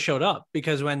saying really showed up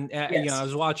because when I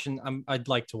was watching, I'd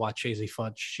like to watch Azzi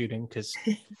Fudge shooting because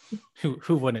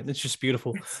who wouldn't? It's just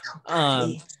beautiful. It's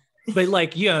so but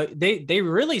like they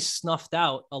really snuffed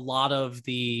out a lot of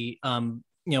the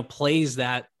plays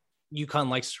that UConn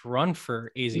likes to run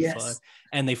for Azzi Fudge,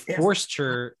 and they forced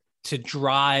her to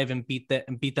drive and beat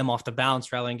them off the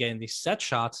bounce rather than getting these set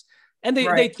shots. And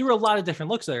they threw a lot of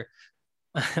different looks there.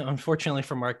 Unfortunately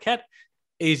for Marquette,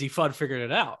 Azzi Fudd figured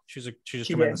it out. She's a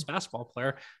tremendous basketball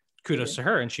player. Kudos to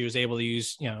her. And she was able to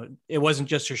use, it wasn't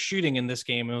just her shooting in this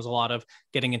game. It was a lot of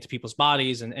getting into people's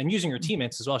bodies and using her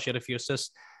teammates as well. She had a few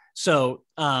assists. So,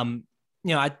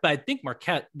 I think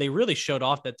Marquette, they really showed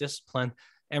off that discipline.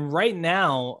 And right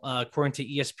now, according to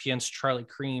ESPN's Charlie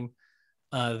Cream,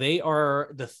 they are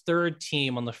the 3rd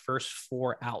team on the first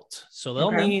 4 out. So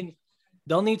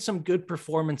they'll need some good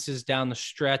performances down the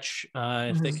stretch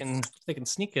if they can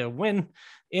sneak a win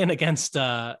in against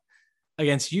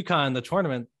UConn in the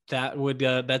tournament.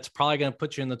 That's probably going to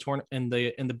put you in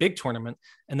the big tournament.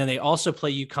 And then they also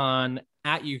play UConn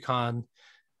at UConn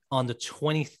on the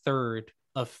 23rd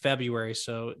of February.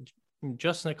 So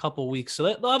just in a couple of weeks. So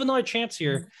they'll have another chance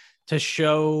here to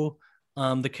show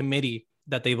the committee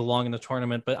that they belong in the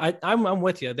tournament. But I'm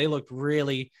with you. They looked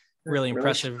really, really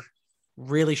impressive.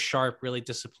 Really sharp, really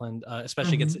disciplined,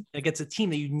 especially against a team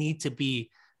that you need to be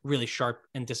really sharp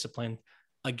and disciplined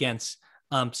against.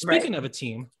 Speaking of a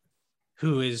team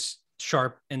who is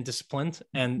sharp and disciplined,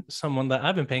 and someone that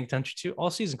I've been paying attention to all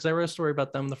season because I wrote a story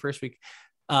about them the first week,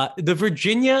 the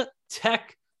Virginia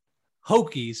Tech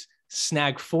Hokies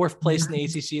snagged 4th place in the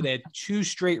ACC. They had 2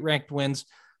 straight ranked wins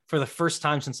for the first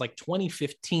time since like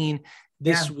 2015.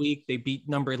 This week, they beat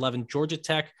number 11 Georgia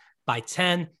Tech by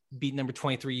 10, beat number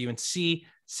 23 UNC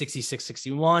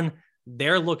 66-61.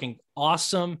 They're looking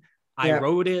awesome. I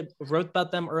wrote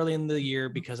about them early in the year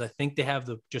because I think they have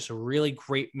just a really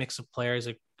great mix of players,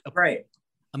 a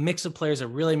mix of players that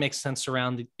really makes sense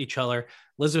around each other.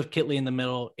 Elizabeth Kitley in the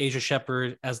middle, Asia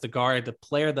Shepherd as the guard. The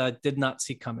player that I did not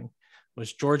see coming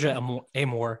was Georgia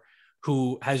Amore,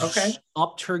 who has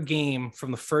upped her game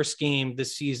from the first game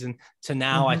this season to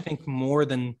now, I think more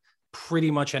than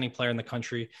pretty much any player in the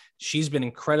country. She's been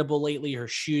incredible lately. Her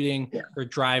shooting, her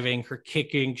driving, her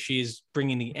kicking, she's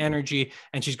bringing the energy,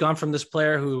 and she's gone from this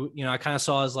player who, I kind of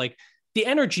saw as like the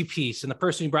energy piece and the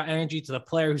person who brought energy to the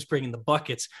player who's bringing the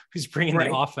buckets, who's bringing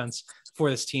the offense for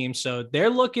this team. So they're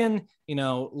looking,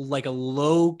 like a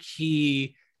low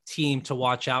key team to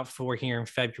watch out for here in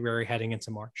February heading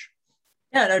into March.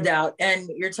 Yeah, no doubt. And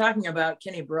you're talking about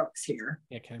Kenny Brooks here.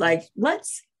 Yeah, Kenny like,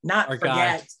 Brooks.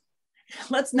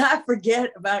 Let's not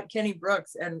forget about Kenny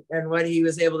Brooks and what he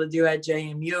was able to do at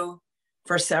JMU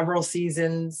for several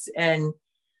seasons. And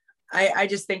I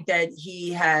just think that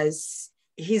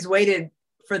he's waited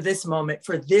for this moment,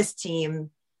 for this team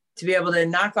to be able to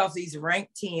knock off these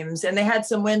ranked teams. And they had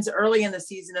some wins early in the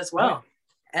season as well.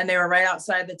 And they were right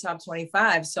outside the top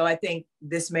 25. So I think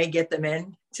this may get them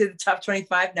in to the top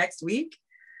 25 next week.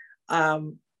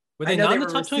 Were they not in the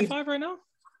top 25 right now?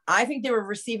 I think they were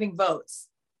receiving votes.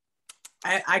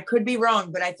 I could be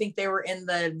wrong, but I think they were in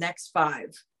the next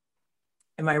 5.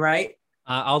 Am I right?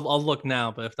 I'll look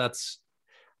now, but if that's,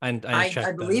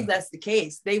 I believe that's the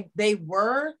case. They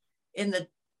were in the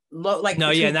low, like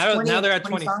now they're at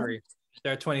 23.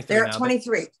 They're at 23. They're at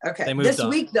 23. Okay. They moved this up.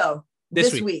 Week though.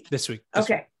 This week.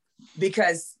 Okay.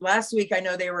 Because last week I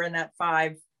know they were in that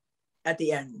 5 at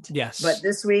the end. Yes. But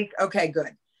this week, okay,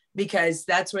 good. Because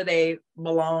that's where they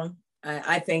belong.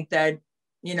 I think that,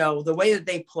 the way that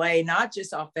they play, not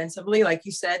just offensively, like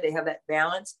you said, they have that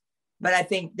balance, but I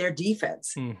think their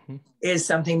defense is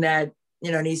something that,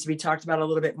 needs to be talked about a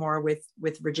little bit more with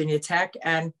Virginia Tech,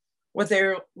 and what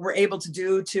they were able to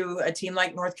do to a team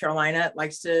like North Carolina.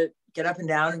 Likes to get up and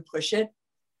down and push it.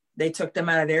 They took them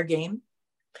out of their game.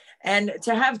 And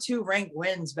to have 2 ranked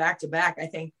wins back to back, I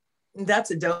think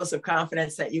that's a dose of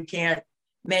confidence that you can't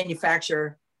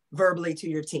manufacture verbally to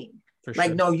your team. For sure.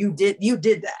 Like, no, you did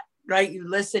that, right? You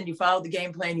listened, you followed the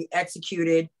game plan, you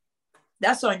executed.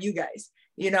 That's on you guys.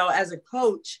 As a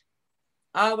coach,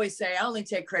 I always say I only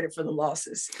take credit for the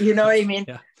losses. You know what I mean?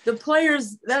 Yeah. The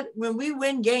players, that when we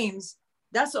win games,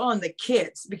 that's on the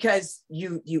kids, because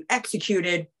you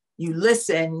executed, you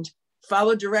listened,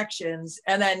 followed directions.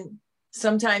 And then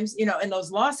sometimes, in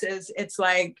those losses, it's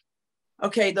like,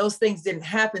 okay, those things didn't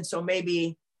happen. So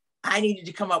maybe I needed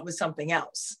to come up with something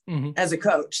else as a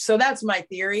coach. So that's my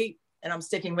theory, and I'm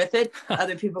sticking with it.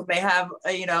 Other people may have,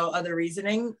 other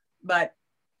reasoning, but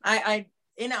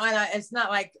it's not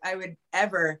like I would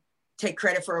ever take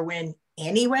credit for a win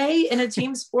anyway in a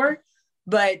team sport.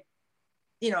 But,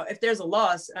 if there's a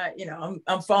loss,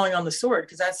 I'm falling on the sword,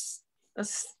 because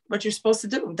that's what you're supposed to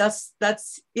do. That's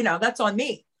on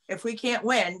me. If we can't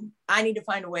win, I need to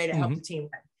find a way to help the team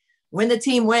win. When the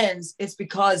team wins, it's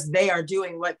because they are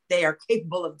doing what they are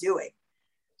capable of doing,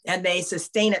 and they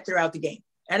sustain it throughout the game.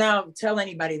 And I'll tell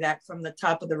anybody that from the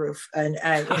top of the roof. And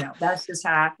that's just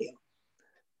how I feel.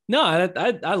 No,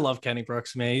 I love Kenny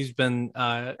Brooks, man. He's been,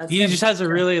 he just has a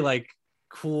really like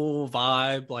cool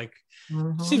vibe. Like,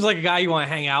 seems like a guy you want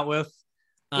to hang out with.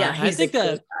 I think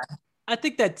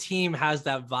that team has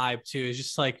that vibe too. It's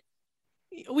just like,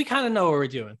 we kind of know what we're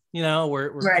doing. We're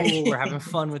cool. We're having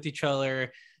fun with each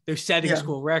other. They're setting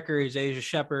school records. Asia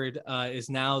Shepherd is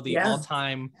now the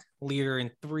all-time leader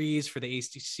in threes for the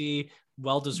ACC.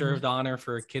 Well-deserved honor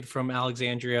for a kid from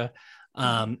Alexandria,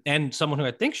 and someone who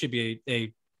I think should be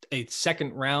a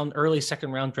early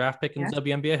second round draft pick in the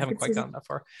WNBA. I haven't quite gotten that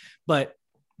far, but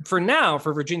for now,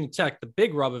 for Virginia Tech, the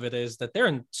big rub of it is that they're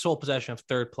in sole possession of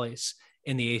 3rd place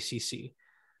in the ACC.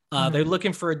 They're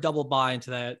looking for a double bye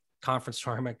into that conference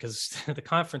tournament, because the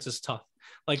conference is tough.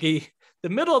 Like the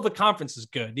middle of the conference is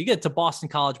good. You get to Boston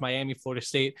College, Miami, Florida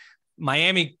State.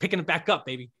 Miami picking it back up,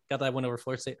 baby. Got that win over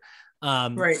Florida State.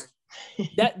 Right.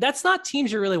 That's not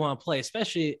teams you really want to play,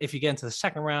 especially if you get into the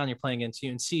second round, you're playing against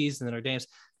UNCs and Notre Dames.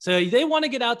 So they want to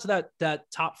get out to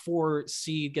that top 4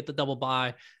 seed, get the double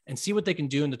bye, and see what they can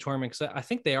do in the tournament, because I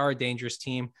think they are a dangerous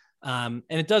team. And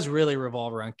it does really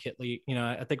revolve around Kitley.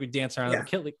 I think we dance around it.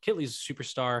 Kitley's a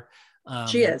superstar.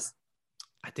 She is.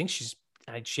 I think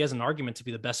she has an argument to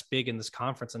be the best big in this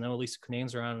conference. I know Elisa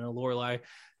Cunane's around. I know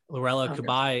Lorella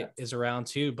Kabai is around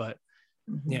too, but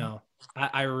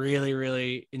I really,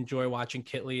 really enjoy watching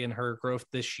Kitley and her growth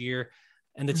this year,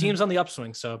 and the team's on the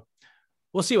upswing. So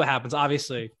we'll see what happens.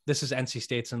 Obviously, this is NC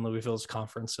State's and Louisville's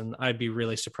conference, and I'd be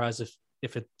really surprised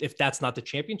if that's not the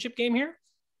championship game here.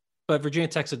 But Virginia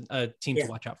Tech's a team to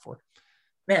watch out for.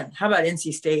 Man, how about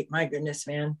NC State? My goodness,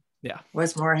 man. Yeah.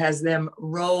 Westmore has them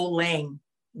rolling.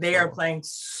 They are playing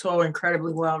so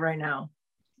incredibly well right now.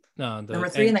 No, number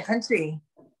 3 in the country.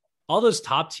 all the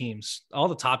top teams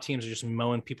are just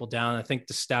mowing people down. I think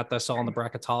the stat that I saw in the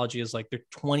bracketology is like they're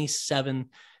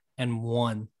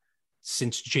 27-1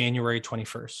 since January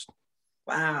 21st.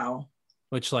 Wow.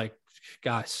 Which, like,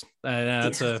 guys,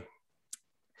 that's a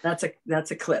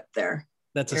clip there.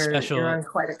 You're on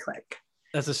quite a click.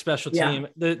 That's a special team.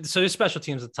 So there's special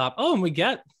teams at the top. Oh, and we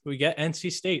get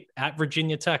NC State at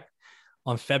Virginia Tech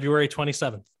on February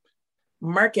 27th.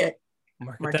 Mark it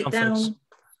down. Folks.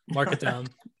 Mark it down.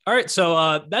 All right.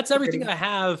 So that's everything I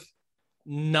have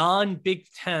non-Big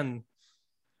Ten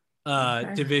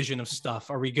division of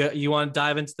stuff. Are we good? You want to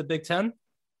dive into the Big Ten?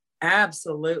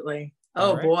 Absolutely.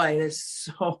 Oh, right. Boy, there's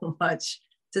so much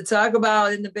to talk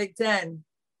about in the Big Ten.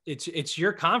 It's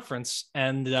your conference,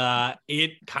 and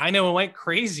it kind of went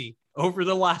crazy over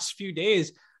the last few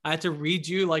days. I had to read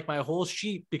you like my whole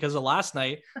sheet because of last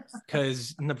night,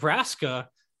 because Nebraska,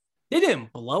 they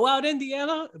didn't blow out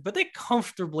Indiana, but they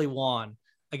comfortably won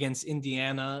against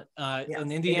Indiana.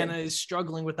 And Indiana is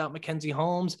struggling without Mackenzie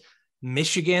Holmes.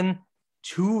 Michigan,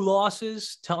 2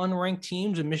 losses to unranked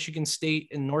teams in Michigan State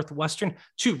and Northwestern,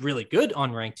 2 really good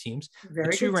unranked teams.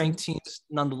 Very 2 ranked teams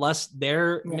nonetheless.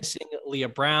 They're missing Leah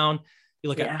Brown. You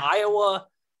look at Iowa,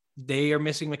 they are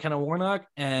missing McKenna Warnock,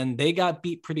 and they got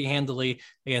beat pretty handily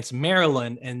against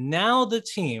Maryland. And now the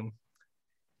team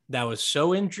that was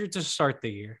so injured to start the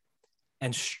year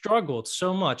and struggled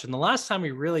so much. And the last time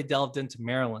we really delved into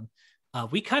Maryland,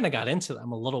 we kind of got into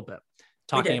them a little bit,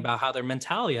 talking about how their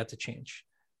mentality had to change.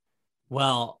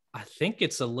 Well, I think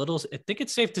it's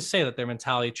safe to say that their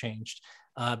mentality changed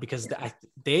because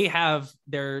they have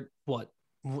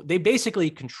they basically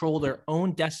control their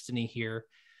own destiny here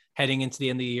heading into the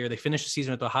end of the year. They finished the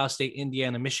season with Ohio State,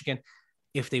 Indiana, Michigan.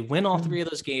 If they win all 3 of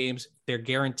those games, they're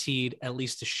guaranteed at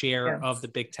least a share of the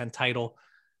Big Ten title.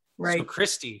 Right. So,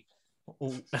 Christy,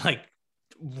 like,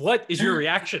 what is your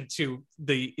reaction to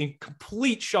the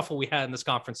incomplete shuffle we had in this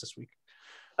conference this week?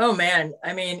 Oh, man.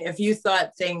 I mean, if you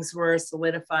thought things were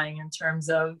solidifying in terms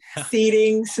of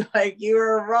seedings, like, you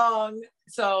were wrong.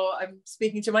 So I'm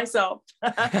speaking to myself.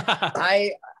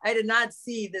 I did not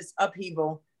see this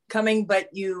upheaval coming, but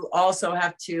you also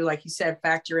have to, like you said,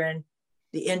 factor in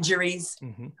the injuries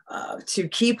to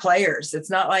key players. It's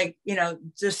not like,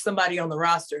 just somebody on the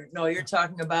roster. No, you're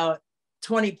talking about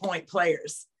 20-point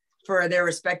players for their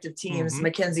respective teams.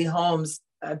 Mackenzie Holmes,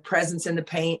 presence in the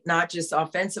paint, not just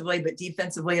offensively, but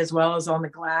defensively as well as on the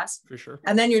glass. For sure.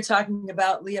 And then you're talking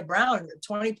about Leah Brown, a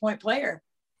 20-point player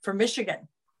for Michigan.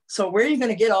 So where are you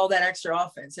going to get all that extra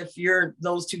offense if you're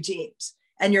those 2 teams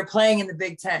and you're playing in the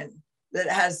Big Ten that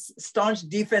has staunch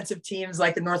defensive teams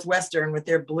like the Northwestern with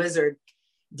their blizzard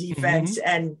defense?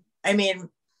 And I mean,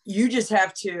 you just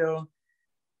have to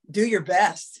do your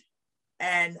best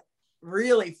and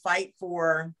really fight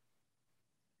for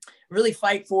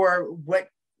what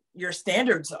your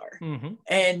standards are.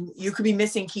 And you could be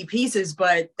missing key pieces,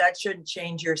 but that shouldn't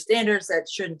change your standards. That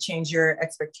shouldn't change your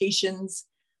expectations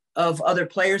of other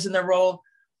players in their role,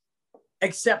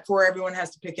 except for everyone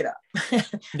has to pick it up.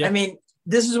 I mean,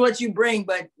 this is what you bring,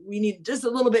 but we need just a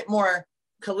little bit more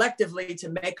collectively to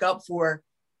make up for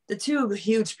the 2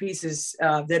 huge pieces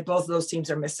that both of those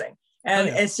teams are missing. And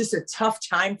it's just a tough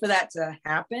time for that to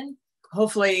happen.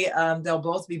 Hopefully they'll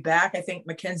both be back. I think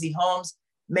Mackenzie Holmes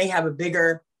may have a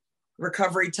bigger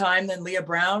recovery time than Leah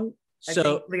Brown. I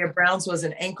think Leah Brown's was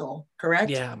an ankle,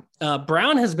 correct? Yeah.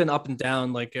 Brown has been up and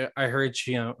down. Like I heard,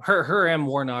 her and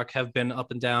Warnock have been up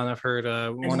and down. I've heard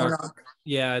Warnock.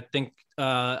 Yeah, I think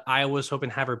I was hoping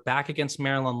to have her back against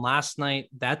Maryland last night.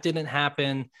 That didn't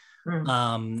happen.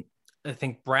 I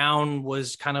think Brown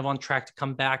was kind of on track to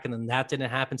come back, and then that didn't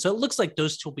happen. So it looks like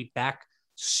those 2 will be back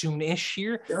soonish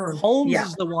here. Holmes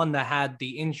is the one that had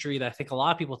the injury that I think a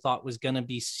lot of people thought was going to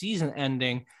be season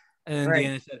ending. And then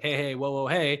Indiana said, hey, whoa,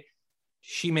 hey,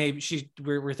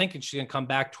 we're thinking she's going to come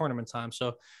back tournament time.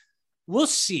 So we'll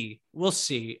see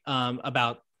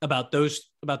about those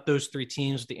 3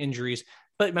 teams with the injuries.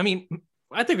 But I mean,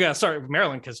 I think we got to start with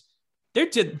Maryland because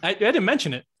I didn't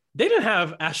mention it. They didn't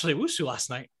have Ashley Owusu last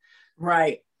night.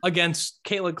 Right. Against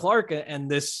Caitlin Clark and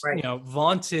this,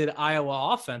 vaunted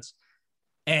Iowa offense.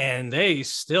 And they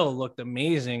still looked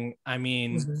amazing. I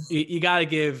mean, you got to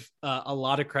give a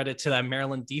lot of credit to that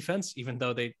Maryland defense, even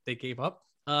though they gave up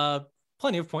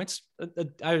plenty of points.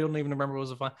 I don't even remember what was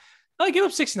the fun. They gave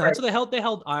up 69, so they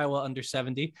held Iowa under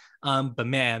 70. But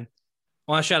man,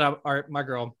 I want to shout out my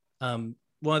girl, one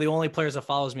of the only players that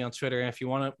follows me on Twitter. And if you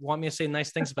want me to say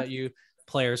nice things about you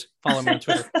players, follow me on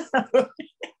Twitter.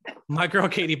 My girl,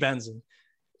 Katie Benson.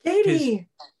 Katie.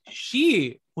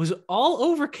 She was all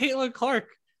over Caitlin Clark.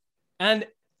 And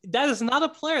that is not a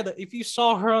player that if you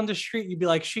saw her on the street, you'd be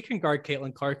like, she can guard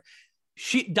Caitlin Clark.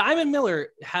 Diamond Miller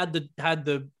had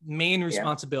the main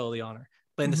responsibility on her.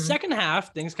 But in the second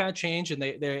half, things kind of changed, and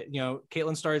they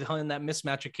Caitlin started hunting that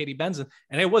mismatch of Katie Benson,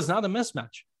 and it was not a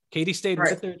mismatch. Katie stayed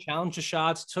with her, challenged the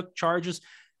shots, took charges,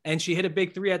 and she hit a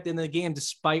big three at the end of the game,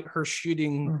 despite her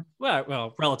shooting,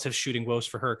 relative shooting woes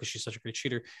for her because she's such a great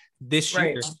shooter this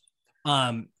year.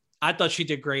 I thought she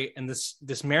did great, and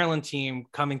this Maryland team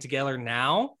coming together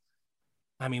now.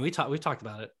 I mean, we talked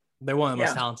about it. They're one of the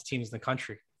most talented teams in the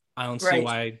country. I don't see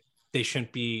why they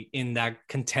shouldn't be in that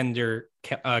contender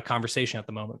conversation at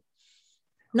the moment.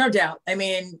 No doubt. I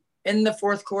mean, in the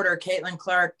fourth quarter, Caitlin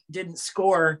Clark didn't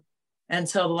score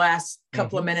until the last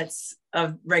couple of minutes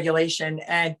of regulation.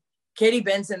 And Katie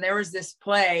Benson, there was this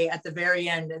play at the very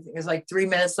end. I think it was like 3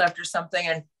 minutes left or something.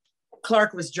 And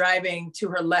Clark was driving to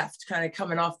her left, kind of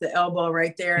coming off the elbow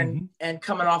right there and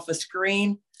coming off a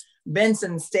screen.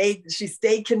 Benson stayed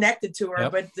connected to her,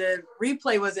 but the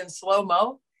replay was in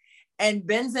slow-mo. And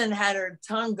Benson had her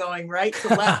tongue going right to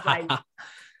left. Like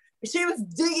she was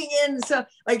digging in. So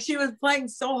like she was playing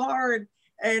so hard.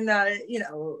 And,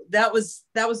 that was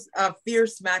a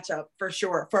fierce matchup for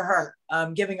sure for her,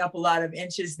 giving up a lot of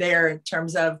inches there in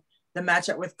terms of the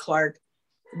matchup with Clark.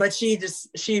 But she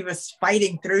was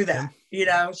fighting through that.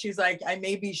 She's like, I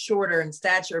may be shorter in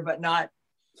stature, but not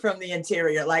from the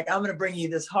interior. Like, I'm going to bring you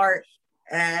this heart.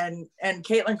 And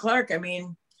Caitlin Clark, I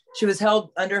mean, she was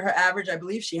held under her average. I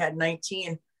believe she had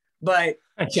 19, but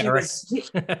she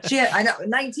had, I know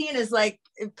 19 is like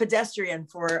pedestrian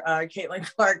for Caitlin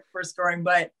Clark for scoring,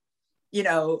 but you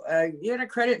got to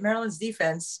credit Maryland's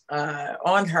defense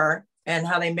on her and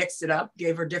how they mixed it up,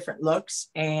 gave her different looks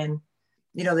and,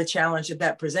 the challenge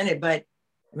that presented. But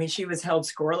I mean, she was held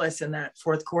scoreless in that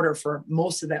fourth quarter for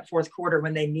most of that fourth quarter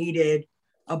when they needed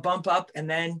a bump up. And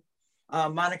then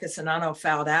Monica Sonano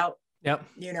fouled out. Yep.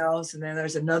 So then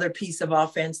there's another piece of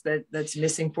offense that's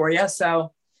missing for you.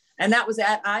 So, and that was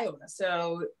at Iowa.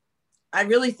 So I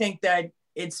really think that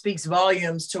it speaks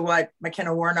volumes to what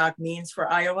McKenna Warnock means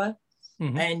for Iowa.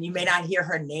 And you may not hear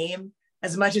her name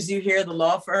as much as you hear the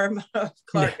law firm of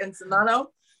Clark and Sonano,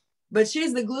 but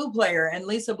she's the glue player. And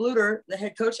Lisa Bluter, the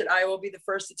head coach at Iowa, will be the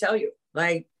first to tell you,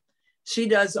 like, she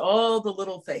does all the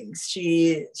little things.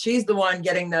 She's the one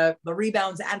getting the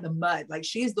rebounds out of the mud. Like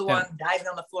she's the one diving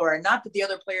on the floor. And not that the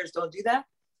other players don't do that,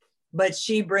 but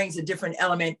she brings a different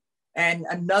element and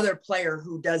another player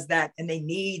who does that. And they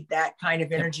need that kind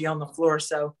of energy on the floor.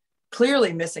 So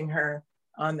clearly missing her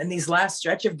in these last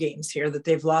stretch of games here that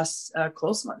they've lost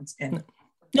close ones. And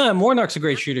Warnock's a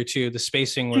great shooter too. The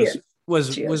spacing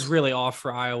was really off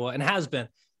for Iowa and has been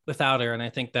without her. And I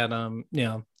think that,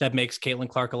 that makes Caitlin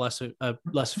Clark a less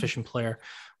efficient player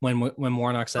when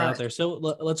Warnock's out there. So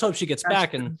let's hope she gets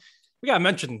back. And we got to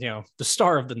mention, the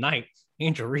star of the night,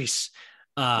 Angel Reese.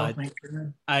 What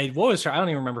was her? I don't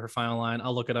even remember her final line.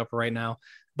 I'll look it up right now.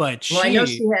 But I know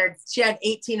she had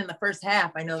 18 in the first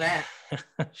half. I know that.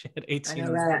 She had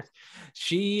 18.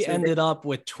 She ended up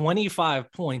with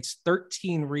 25 points,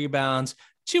 13 rebounds,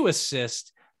 2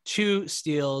 assists, 2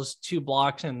 steals, 2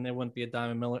 blocks, and it wouldn't be a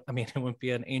Diamond Miller. I mean, it wouldn't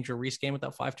be an Angel Reese game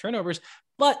without 5 turnovers,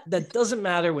 but that doesn't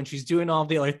matter when she's doing all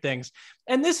the other things.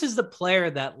 And this is the player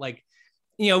that, like,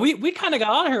 we kind of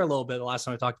got on her a little bit the last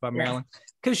time we talked about Maryland,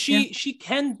 because she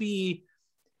can be,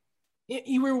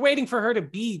 you were waiting for her to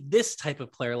be this type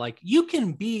of player. Like, you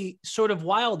can be sort of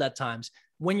wild at times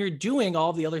when you're doing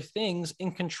all the other things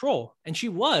in control. And she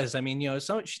was, I mean,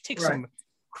 so she takes some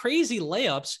crazy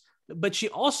layups, but she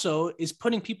also is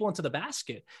putting people into the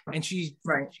basket, and she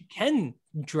can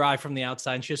drive from the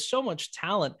outside, and she has so much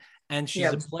talent, and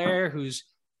she's a player who's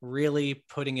really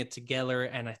putting it together.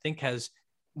 And I think has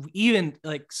even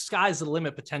like sky's the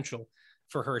limit potential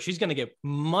for her. She's going to get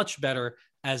much better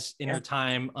as in her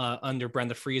time under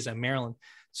Brenda Fries at Maryland.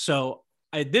 So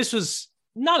this was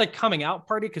not a coming out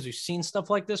party, because we've seen stuff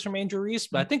like this from Angel Reese,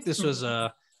 but I think this was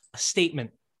a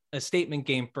statement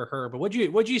game for her. But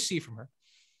what'd you see from her?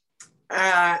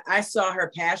 I saw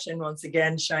her passion once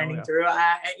again shining through.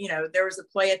 There was a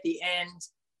play at the end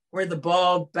where the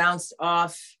ball bounced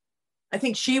off. I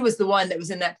think she was the one that was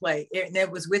in that play.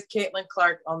 It was with Caitlin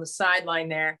Clark on the sideline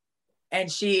there.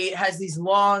 And she has these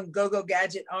long go-go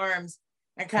gadget arms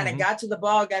and kind of got to the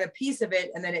ball, got a piece of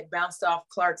it, and then it bounced off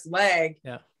Clark's leg.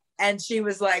 Yeah. And she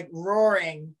was like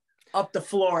roaring up the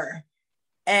floor.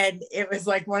 And it was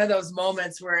like one of those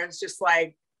moments where it's just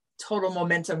like, total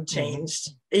momentum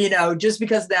changed, just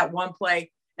because of that one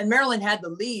play. And Maryland had the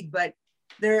lead, but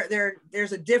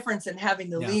there's a difference in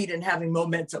having the lead and having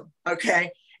momentum.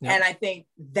 Okay. Yeah. And I think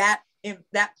that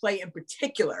play in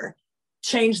particular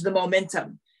changed the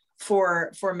momentum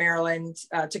for Maryland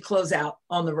to close out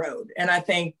on the road. And I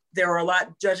think there were a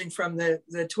lot, judging from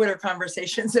the Twitter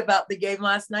conversations about the game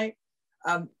last night,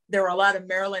 there were a lot of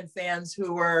Maryland fans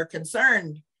who were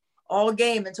concerned all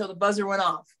game until the buzzer went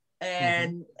off.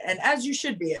 And as you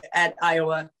should be at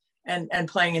Iowa and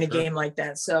playing in a game like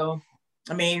that. So,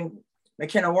 I mean,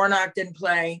 McKenna Warnock didn't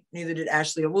play, neither did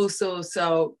Ashley Owusu.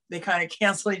 So they kind of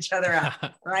canceled each other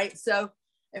out, right? So,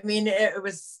 I mean, it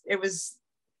was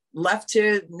left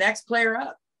to next player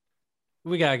up.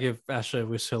 We gotta give Ashley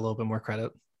Owusu a little bit more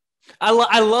credit.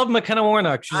 I love McKenna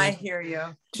Warnock. I hear you.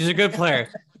 She's a good player.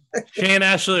 She ain't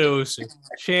Ashley Owusu.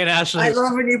 She ain't Ashley. I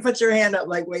love when you put your hand up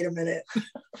like, wait a minute.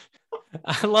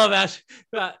 I love Ash.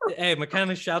 Hey,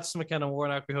 McKenna, shouts to McKenna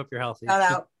Warnock. We hope you're healthy. Shout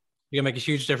out. You're gonna make a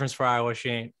huge difference for Iowa.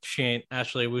 She ain't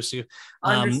Ashley Owusu.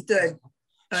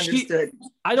 Understood.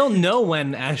 I don't know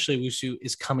when Ashley Owusu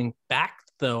is coming back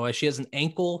though. She has an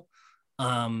ankle.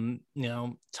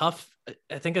 Tough.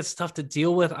 I think it's tough to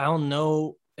deal with. I don't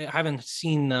know. I haven't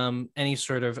seen any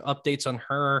sort of updates on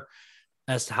her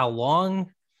as to how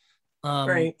long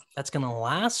that's gonna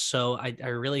last. So I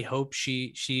really hope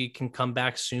she can come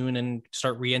back soon and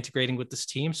start reintegrating with this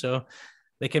team so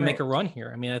they can make a run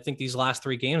here. I mean, I think these last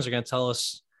 3 games are going to tell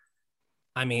us,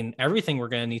 I mean, everything we're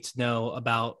going to need to know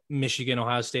about Michigan,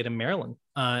 Ohio State, and Maryland.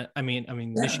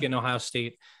 Michigan, Ohio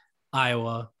State,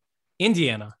 Iowa,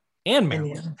 Indiana, and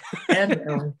Maryland.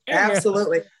 And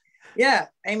Absolutely. Yeah.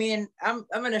 I mean, I'm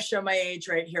going to show my age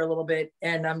right here a little bit.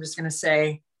 And I'm just going to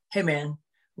say, hey man,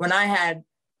 when I had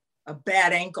a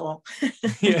bad ankle,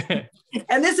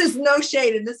 and this is no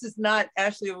shade, and this is not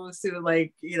Ashley Owusu,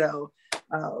 like,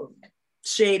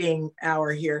 shading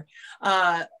hour here.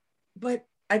 But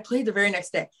I played the very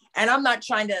next day, and I'm not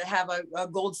trying to have a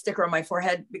gold sticker on my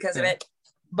forehead because of it.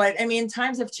 But I mean,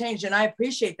 times have changed, and I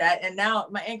appreciate that. And now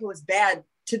my ankle is bad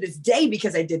to this day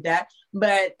because I did that.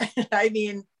 But I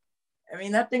mean,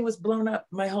 that thing was blown up,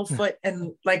 my whole foot,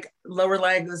 and like lower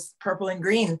leg was purple and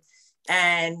green.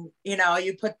 And, you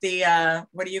put the,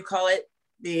 what do you call it?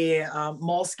 The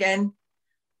moleskin,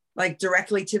 like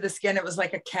directly to the skin. It was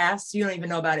like a cast. You don't even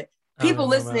know about it. People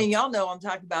listening, y'all know I'm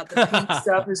talking about the pink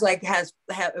stuff. It was like,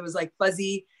 it was like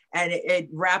fuzzy, and it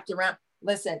wrapped around.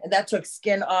 Listen, that took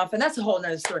skin off, and that's a whole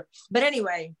nother story. But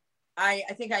anyway, I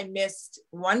think I missed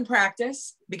one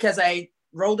practice because I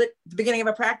rolled it at the beginning of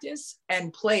a practice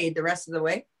and played the rest of the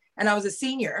way. And I was a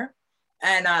senior.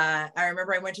 And I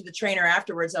remember I went to the trainer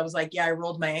afterwards. I was like, yeah, I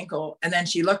rolled my ankle. And then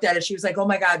she looked at it. She was like, oh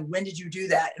my God, when did you do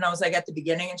that? And I was like, at the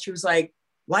beginning. And she was like,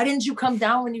 why didn't you come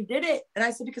down when you did it? And I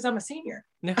said, because I'm a senior.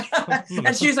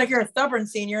 And she was like, you're a stubborn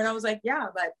senior. And I was like, yeah,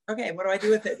 but okay, what do I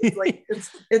do with it? It's like,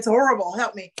 it's horrible.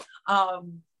 Help me.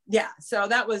 So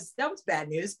that was bad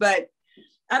news, but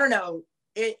I don't know.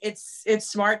 It's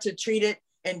smart to treat it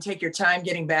and take your time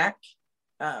getting back.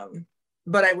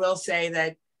 But I will say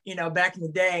that, back in the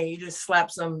day, you just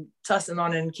slap some tussin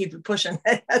on it and keep it pushing.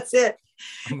 That's it.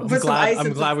 I'm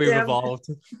glad we've evolved.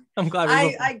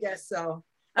 I guess so.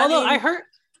 Although I heard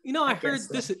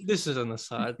this is on the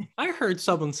side. I heard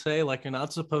someone say like you're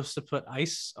not supposed to put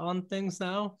ice on things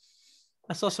now.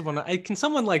 I saw someone. Can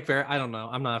someone like I don't know.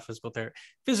 I'm not a physical therapist.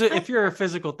 If you're a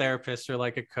physical therapist or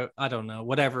like I don't know,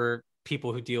 whatever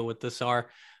people who deal with this are.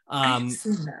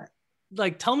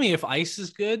 Like, tell me if ice is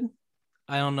good.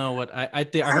 I don't know what I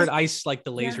heard ice like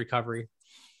delays recovery.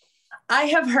 I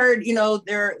have heard,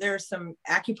 there's some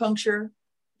acupuncture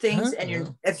things,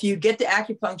 and if you get the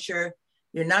acupuncture,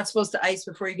 you're not supposed to ice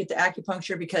before you get the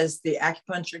acupuncture because the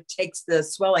acupuncture takes the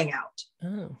swelling out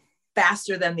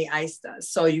faster than the ice does.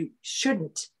 So you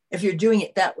shouldn't if you're doing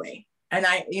it that way. And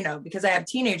because I have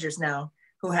teenagers now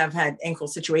who have had ankle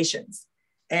situations,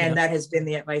 and that has been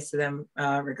the advice to them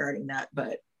regarding that.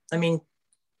 But I mean,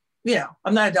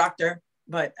 I'm not a doctor,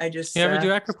 but I just. You ever do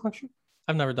acupuncture?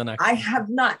 I've never done acupuncture. I have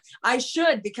not. I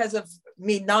should, because of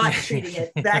me not treating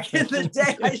it back in the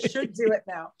day. I should do it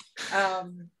now.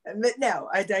 But no,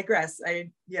 I digress.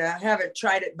 I haven't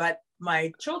tried it, but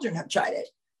my children have tried it,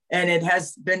 and it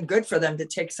has been good for them to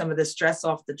take some of the stress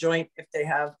off the joint if they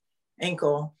have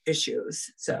ankle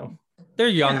issues. So they're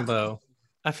young though.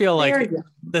 I feel like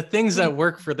the things that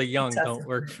work for the young don't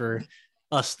work for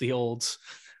us, the olds.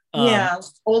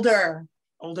 Older.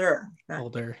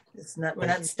 It's not. We're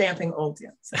not stamping old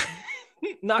yet. So.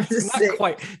 not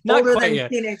quite. Not older quite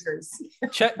yet. Teenagers.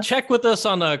 check with us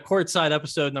on Courtside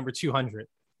episode number 200.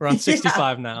 We're on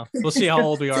 65 now. We'll see how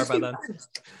old we are by then.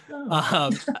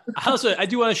 Also, I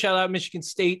do want to shout out Michigan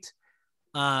State.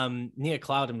 Nia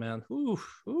Clouden, man. Ooh,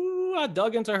 I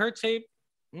dug into her tape.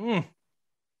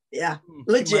 Yeah,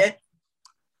 legit.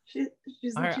 She's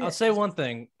all right, legit. I'll say one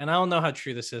thing, and I don't know how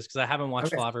true this is because I haven't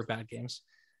watched a lot of her bad games.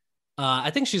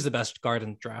 I think she's the best guard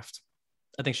in the draft.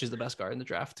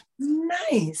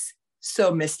 Nice.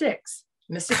 So Mystics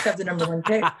have the number 1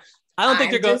 pick. I don't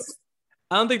think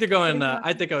they're going.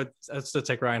 I think I'd still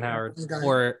take Ryan Howard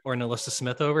or Nalissa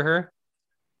Smith over her.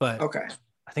 But okay,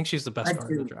 I think she's the best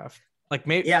guard in the draft. Like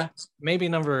maybe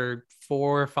number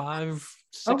 4, 5,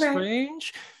 6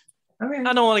 range. Okay.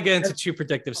 I don't want to get into too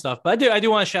predictive stuff, but I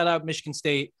do want to shout out Michigan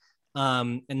State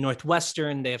and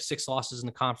Northwestern. They have 6 losses in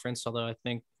the conference, although I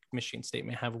think Michigan State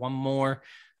may have one more.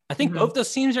 I think both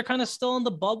those teams are kind of still in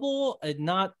the bubble,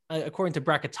 not according to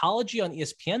bracketology on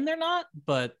ESPN. They're not,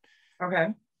 but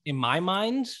in my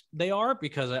mind, they are,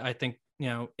 because I think,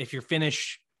 if you're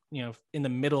finished, in the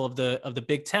middle of the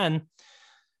Big Ten,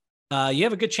 you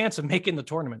have a good chance of making the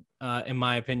tournament, in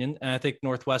my opinion. And I think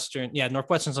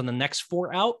Northwestern's on the next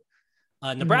 4 out.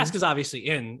 Nebraska's obviously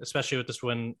in, especially with this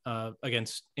win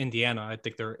against Indiana. I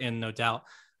think they're in, no doubt.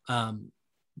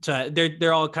 So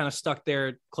they're all kind of stuck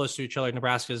there close to each other.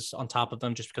 Nebraska's on top of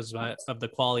them just because of the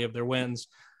quality of their wins,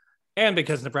 and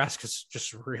because Nebraska's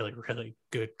just really, really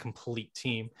good, complete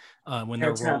team when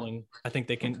they're rolling. I think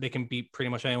they can beat pretty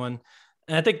much anyone.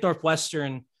 And I think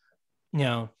Northwestern,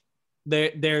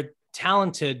 they're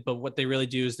talented, but what they really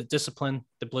do is the discipline,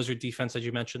 the Blizzard defense, as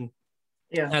you mentioned.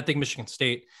 Yeah, and I think Michigan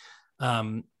State,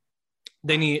 they're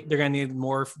gonna need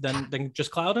more than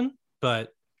just Clouden,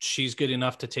 but she's good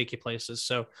enough to take you places.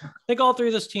 So I think all 3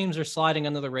 of those teams are sliding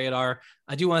under the radar.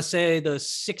 I do want to say the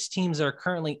 6 teams that are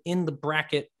currently in the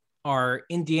bracket are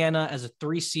Indiana as a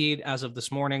 3 seed as of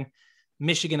this morning,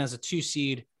 Michigan as a 2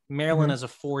 seed, Maryland as a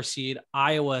 4 seed,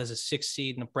 Iowa as a 6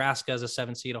 seed, Nebraska as a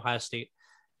 7 seed, Ohio State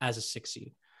as a 6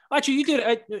 seed. Actually, you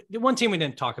did one team we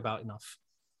didn't talk about enough,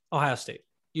 Ohio State.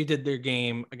 You did their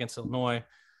game against Illinois.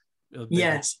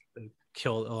 They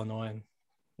killed Illinois.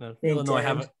 And Illinois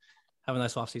have a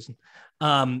nice off season.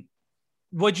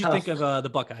 What'd you think of the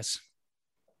Buckeyes?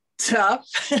 Tough.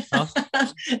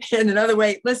 In another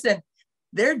way, listen,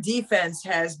 their defense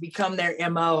has become their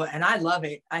MO, and I love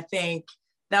it. I think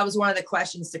that was one of the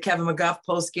questions to Kevin McGuff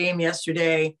post game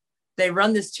yesterday. They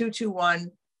run this 2-2-1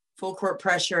 full court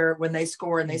pressure when they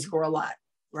score, and they score a lot,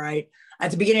 right?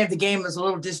 At the beginning of the game, it was a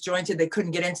little disjointed. They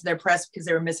couldn't get into their press because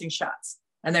they were missing shots,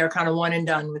 and they were kind of one and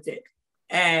done with it.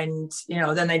 And,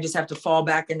 then they just have to fall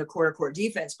back into quarter court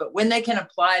defense. But when they can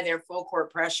apply their full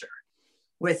court pressure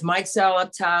with Mike Sell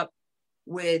up top,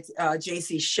 with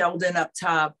JC Sheldon up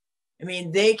top,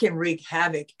 they can wreak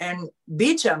havoc. And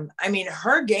Beecham,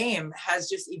 her game has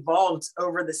just evolved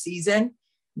over the season.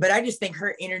 But I just think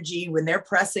her energy when they're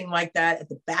pressing like that at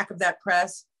the back of that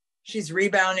press, she's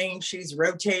rebounding, she's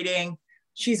rotating,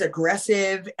 she's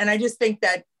aggressive. And I just think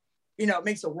that, it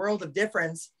makes a world of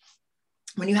difference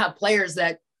when you have players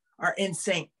that are in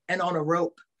sync and on a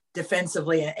rope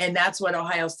defensively. And that's what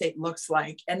Ohio State looks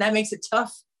like. And that makes it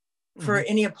tough for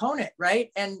any opponent, right?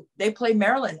 And they play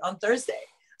Maryland on Thursday.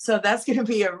 So that's going to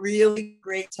be a really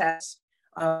great test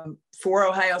for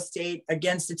Ohio State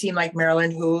against a team like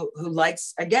Maryland, who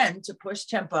likes, again, to push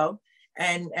tempo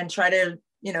and try to,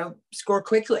 score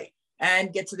quickly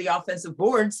and get to the offensive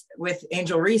boards, with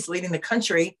Angel Reese leading the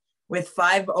country with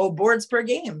 5-0 boards per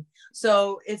game.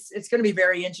 So it's going to be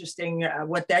very interesting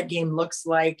what that game looks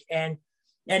like, and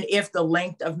if the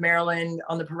length of Maryland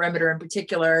on the perimeter in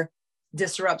particular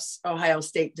disrupts Ohio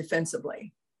State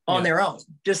defensively on their own,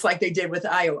 just like they did with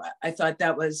Iowa. I thought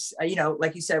that was,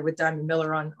 like you said, with Diamond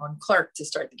Miller on Clark to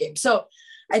start the game. So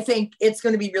I think it's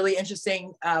going to be really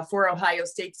interesting for Ohio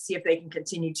State to see if they can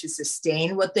continue to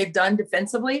sustain what they've done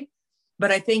defensively.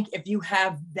 But I think if you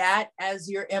have that as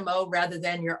your MO rather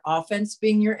than your offense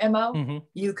being your MO,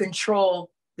 you control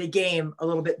the game a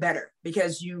little bit better,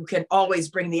 because you can always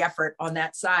bring the effort on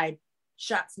that side.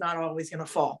 Shots not always going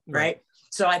to fall, right?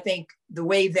 So I think the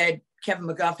way that Kevin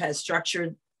McGuff has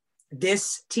structured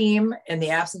this team in the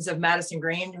absence of Madison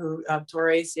Green, who tore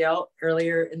ACL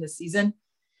earlier in the season,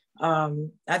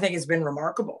 I think it's been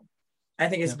remarkable. I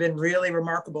think it's been really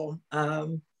remarkable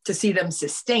to see them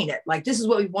sustain it. Like, this is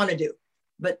what we want to do.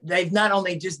 But they've not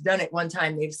only just done it one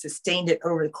time, they've sustained it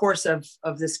over the course of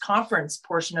this conference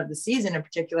portion of the season in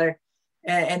particular.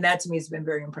 And that to me has been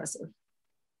very impressive.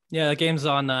 Yeah, the game's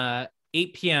on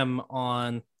 8 p.m.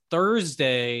 on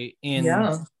Thursday. Do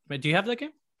you have that game?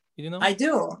 You do know? I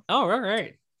do. Oh, all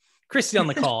right. Christy on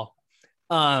the call.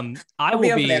 I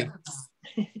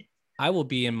will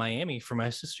be in Miami for my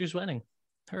sister's wedding.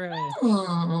 Hooray.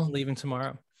 I'm leaving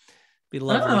tomorrow. Be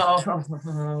lovely.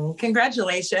 Oh,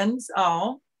 congratulations.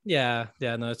 Oh, yeah.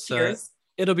 No,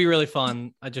 it'll be really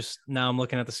fun. Now I'm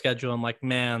looking at the schedule. I'm like,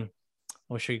 man,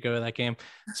 I wish we could go to that game.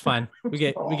 It's fine. We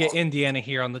get Indiana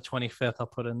here on the 25th. I'll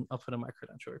put in my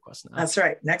credential request now. That's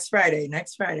right. Next Friday.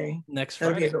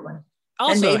 That'll be a good one.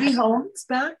 Also, and maybe Holmes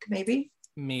back. Maybe.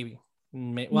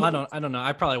 Well, I don't know.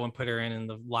 I probably won't put her in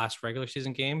the last regular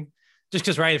season game, just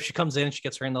because, right? If she comes in and she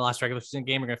gets her in the last regular season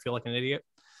game, we're gonna feel like an idiot.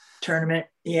 Tournament,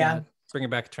 yeah. Bring her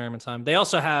back to tournament time. They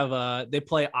also have they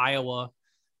play Iowa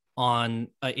on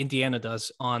Indiana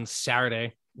does on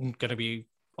Saturday. Gonna be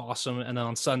awesome. And then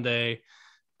on Sunday,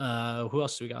 who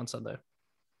else do we got on Sunday?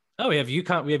 Oh, we have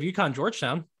UConn. We have UConn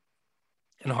Georgetown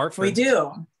in Hartford. We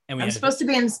do. And I'm supposed to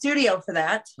be in the studio for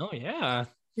that. Oh yeah.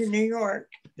 In New York.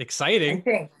 Exciting. I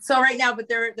think. So right now, but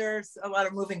there's a lot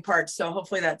of moving parts. So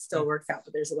hopefully that still works out.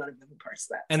 But there's a lot of moving parts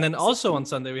to that. And then also on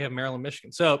Sunday we have Maryland,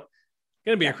 Michigan. So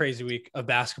going to be a crazy week of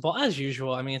basketball as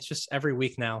usual. I mean, it's just every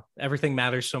week now. Everything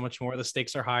matters so much more. The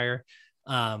stakes are higher.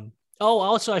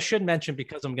 Also I should mention,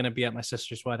 because I'm going to be at my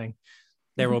sister's wedding,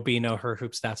 there will be no Her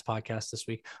Hoop Stats podcast this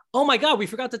week. Oh my God, we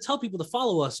forgot to tell people to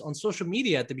follow us on social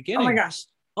media at the beginning. Oh my gosh.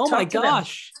 Oh my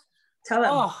gosh. Tell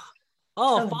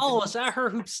them. Follow us at Her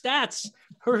Hoop Stats.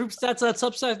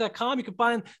 HerHoopStats.substack.com. You can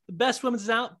find the best women's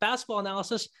basketball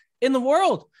analysis in the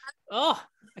world. Oh,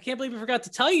 I can't believe we forgot to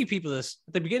tell you people this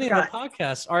at the beginning of the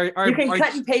podcast. You can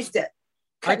cut and paste it.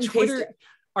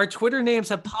 Our Twitter names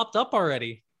have popped up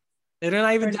already. They're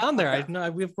not even down there.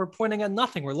 We're pointing at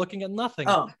nothing. We're looking at nothing.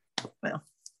 Oh, well.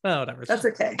 Oh, whatever. That's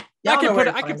okay. I can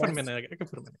put them in there.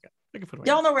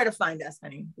 Y'all know where to find us,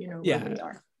 honey. You know where we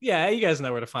are. Yeah, you guys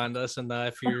know where to find us. And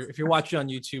if you're watching on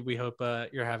YouTube, we hope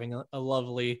you're having a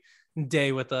lovely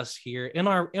day with us here in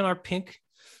our pink.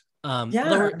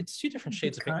 It's two different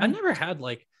shades of pink. I never had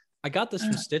I got this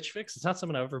from Stitch Fix. It's not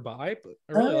something I ever buy, but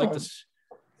I really like this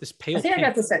pale. I think pink. I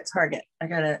got this at Target.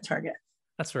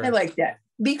 That's right. I like that.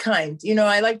 Be kind.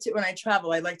 I like to, when I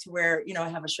travel, I like to wear, I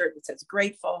have a shirt that says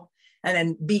grateful and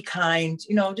then be kind,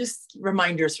 just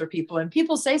reminders for people. And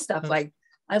people say stuff like,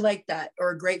 I like that,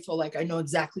 or grateful. Like, I know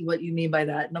exactly what you mean by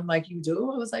that. And I'm like, you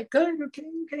do? I was like, good. Okay.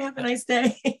 Have a nice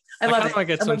day. I love it. I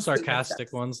get some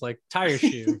sarcastic ones like, tie your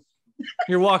shoe.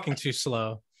 You're walking too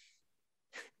slow.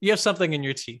 You have something in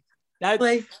your teeth.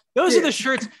 Those are the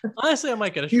shirts. Honestly, I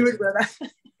might get a shirt. You would wear that. I'm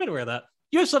gonna wear that.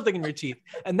 You have something in your teeth.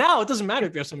 And now it doesn't matter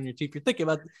if you have something in your teeth. You're thinking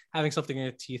about having something in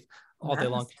your teeth all day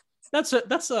long.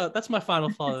 That's my final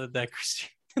thought of the day, Christy.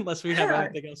 Unless we have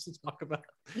anything else to talk about.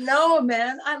 No,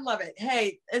 man, I love it.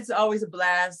 Hey, it's always a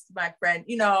blast, my friend.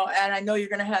 And I know you're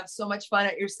gonna have so much fun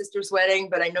at your sister's wedding,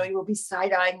 but I know you will be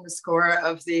side-eyeing the score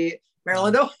of the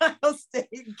Maryland Ohio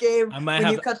State game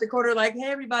when you cut the quarter, like, hey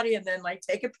everybody, and then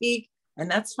take a peek, and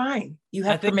that's fine. You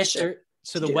have permission.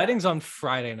 So the wedding's on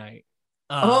Friday night.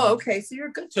 Okay. So you're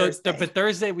good. But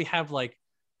Thursday we have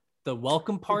the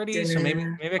welcome party. So maybe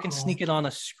I can sneak it on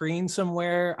a screen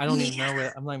somewhere. I don't even know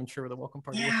where. I'm not even sure where the welcome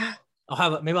party is. I'll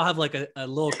have a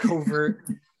little covert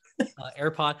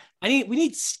AirPod. We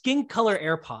need skin color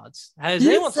AirPods. Has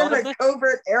anyone thought of this?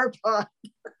 Covert AirPod.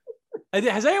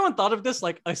 Has anyone thought of this,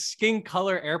 a skin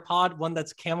color AirPod, one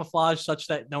that's camouflaged such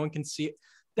that no one can see it?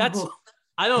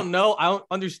 I don't know. I don't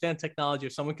understand technology.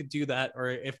 If someone could do that, or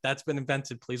if that's been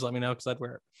invented, please let me know, because I'd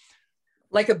wear it.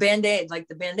 Like a Band-Aid, like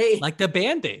the Band-Aid. Like the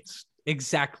Band-Aids.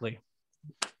 Exactly.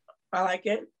 I like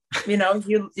it.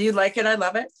 You like it. I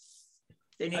love it.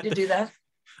 They need to do that.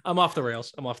 I'm off the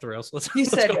rails. You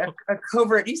said a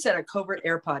covert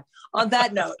AirPod. On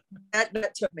that note,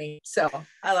 that took me. So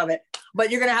I love it. But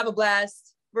you're going to have a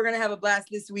blast. We're going to have a blast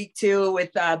this week too,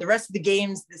 with the rest of the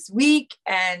games this week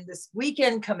and this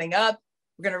weekend coming up.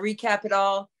 We're going to recap it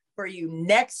all for you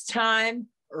next time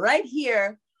right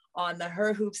here on the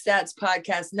Her Hoop Stats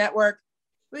Podcast Network.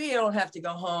 We don't have to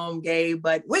go home, Gabe,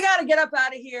 but we got to get up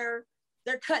out of here.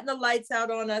 They're cutting the lights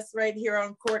out on us right here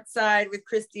on Courtside with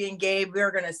Christy and Gabe. We're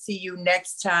going to see you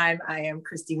next time. I am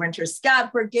Christy Winter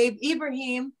Scott for Gabe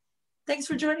Ibrahim. Thanks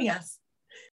for joining us.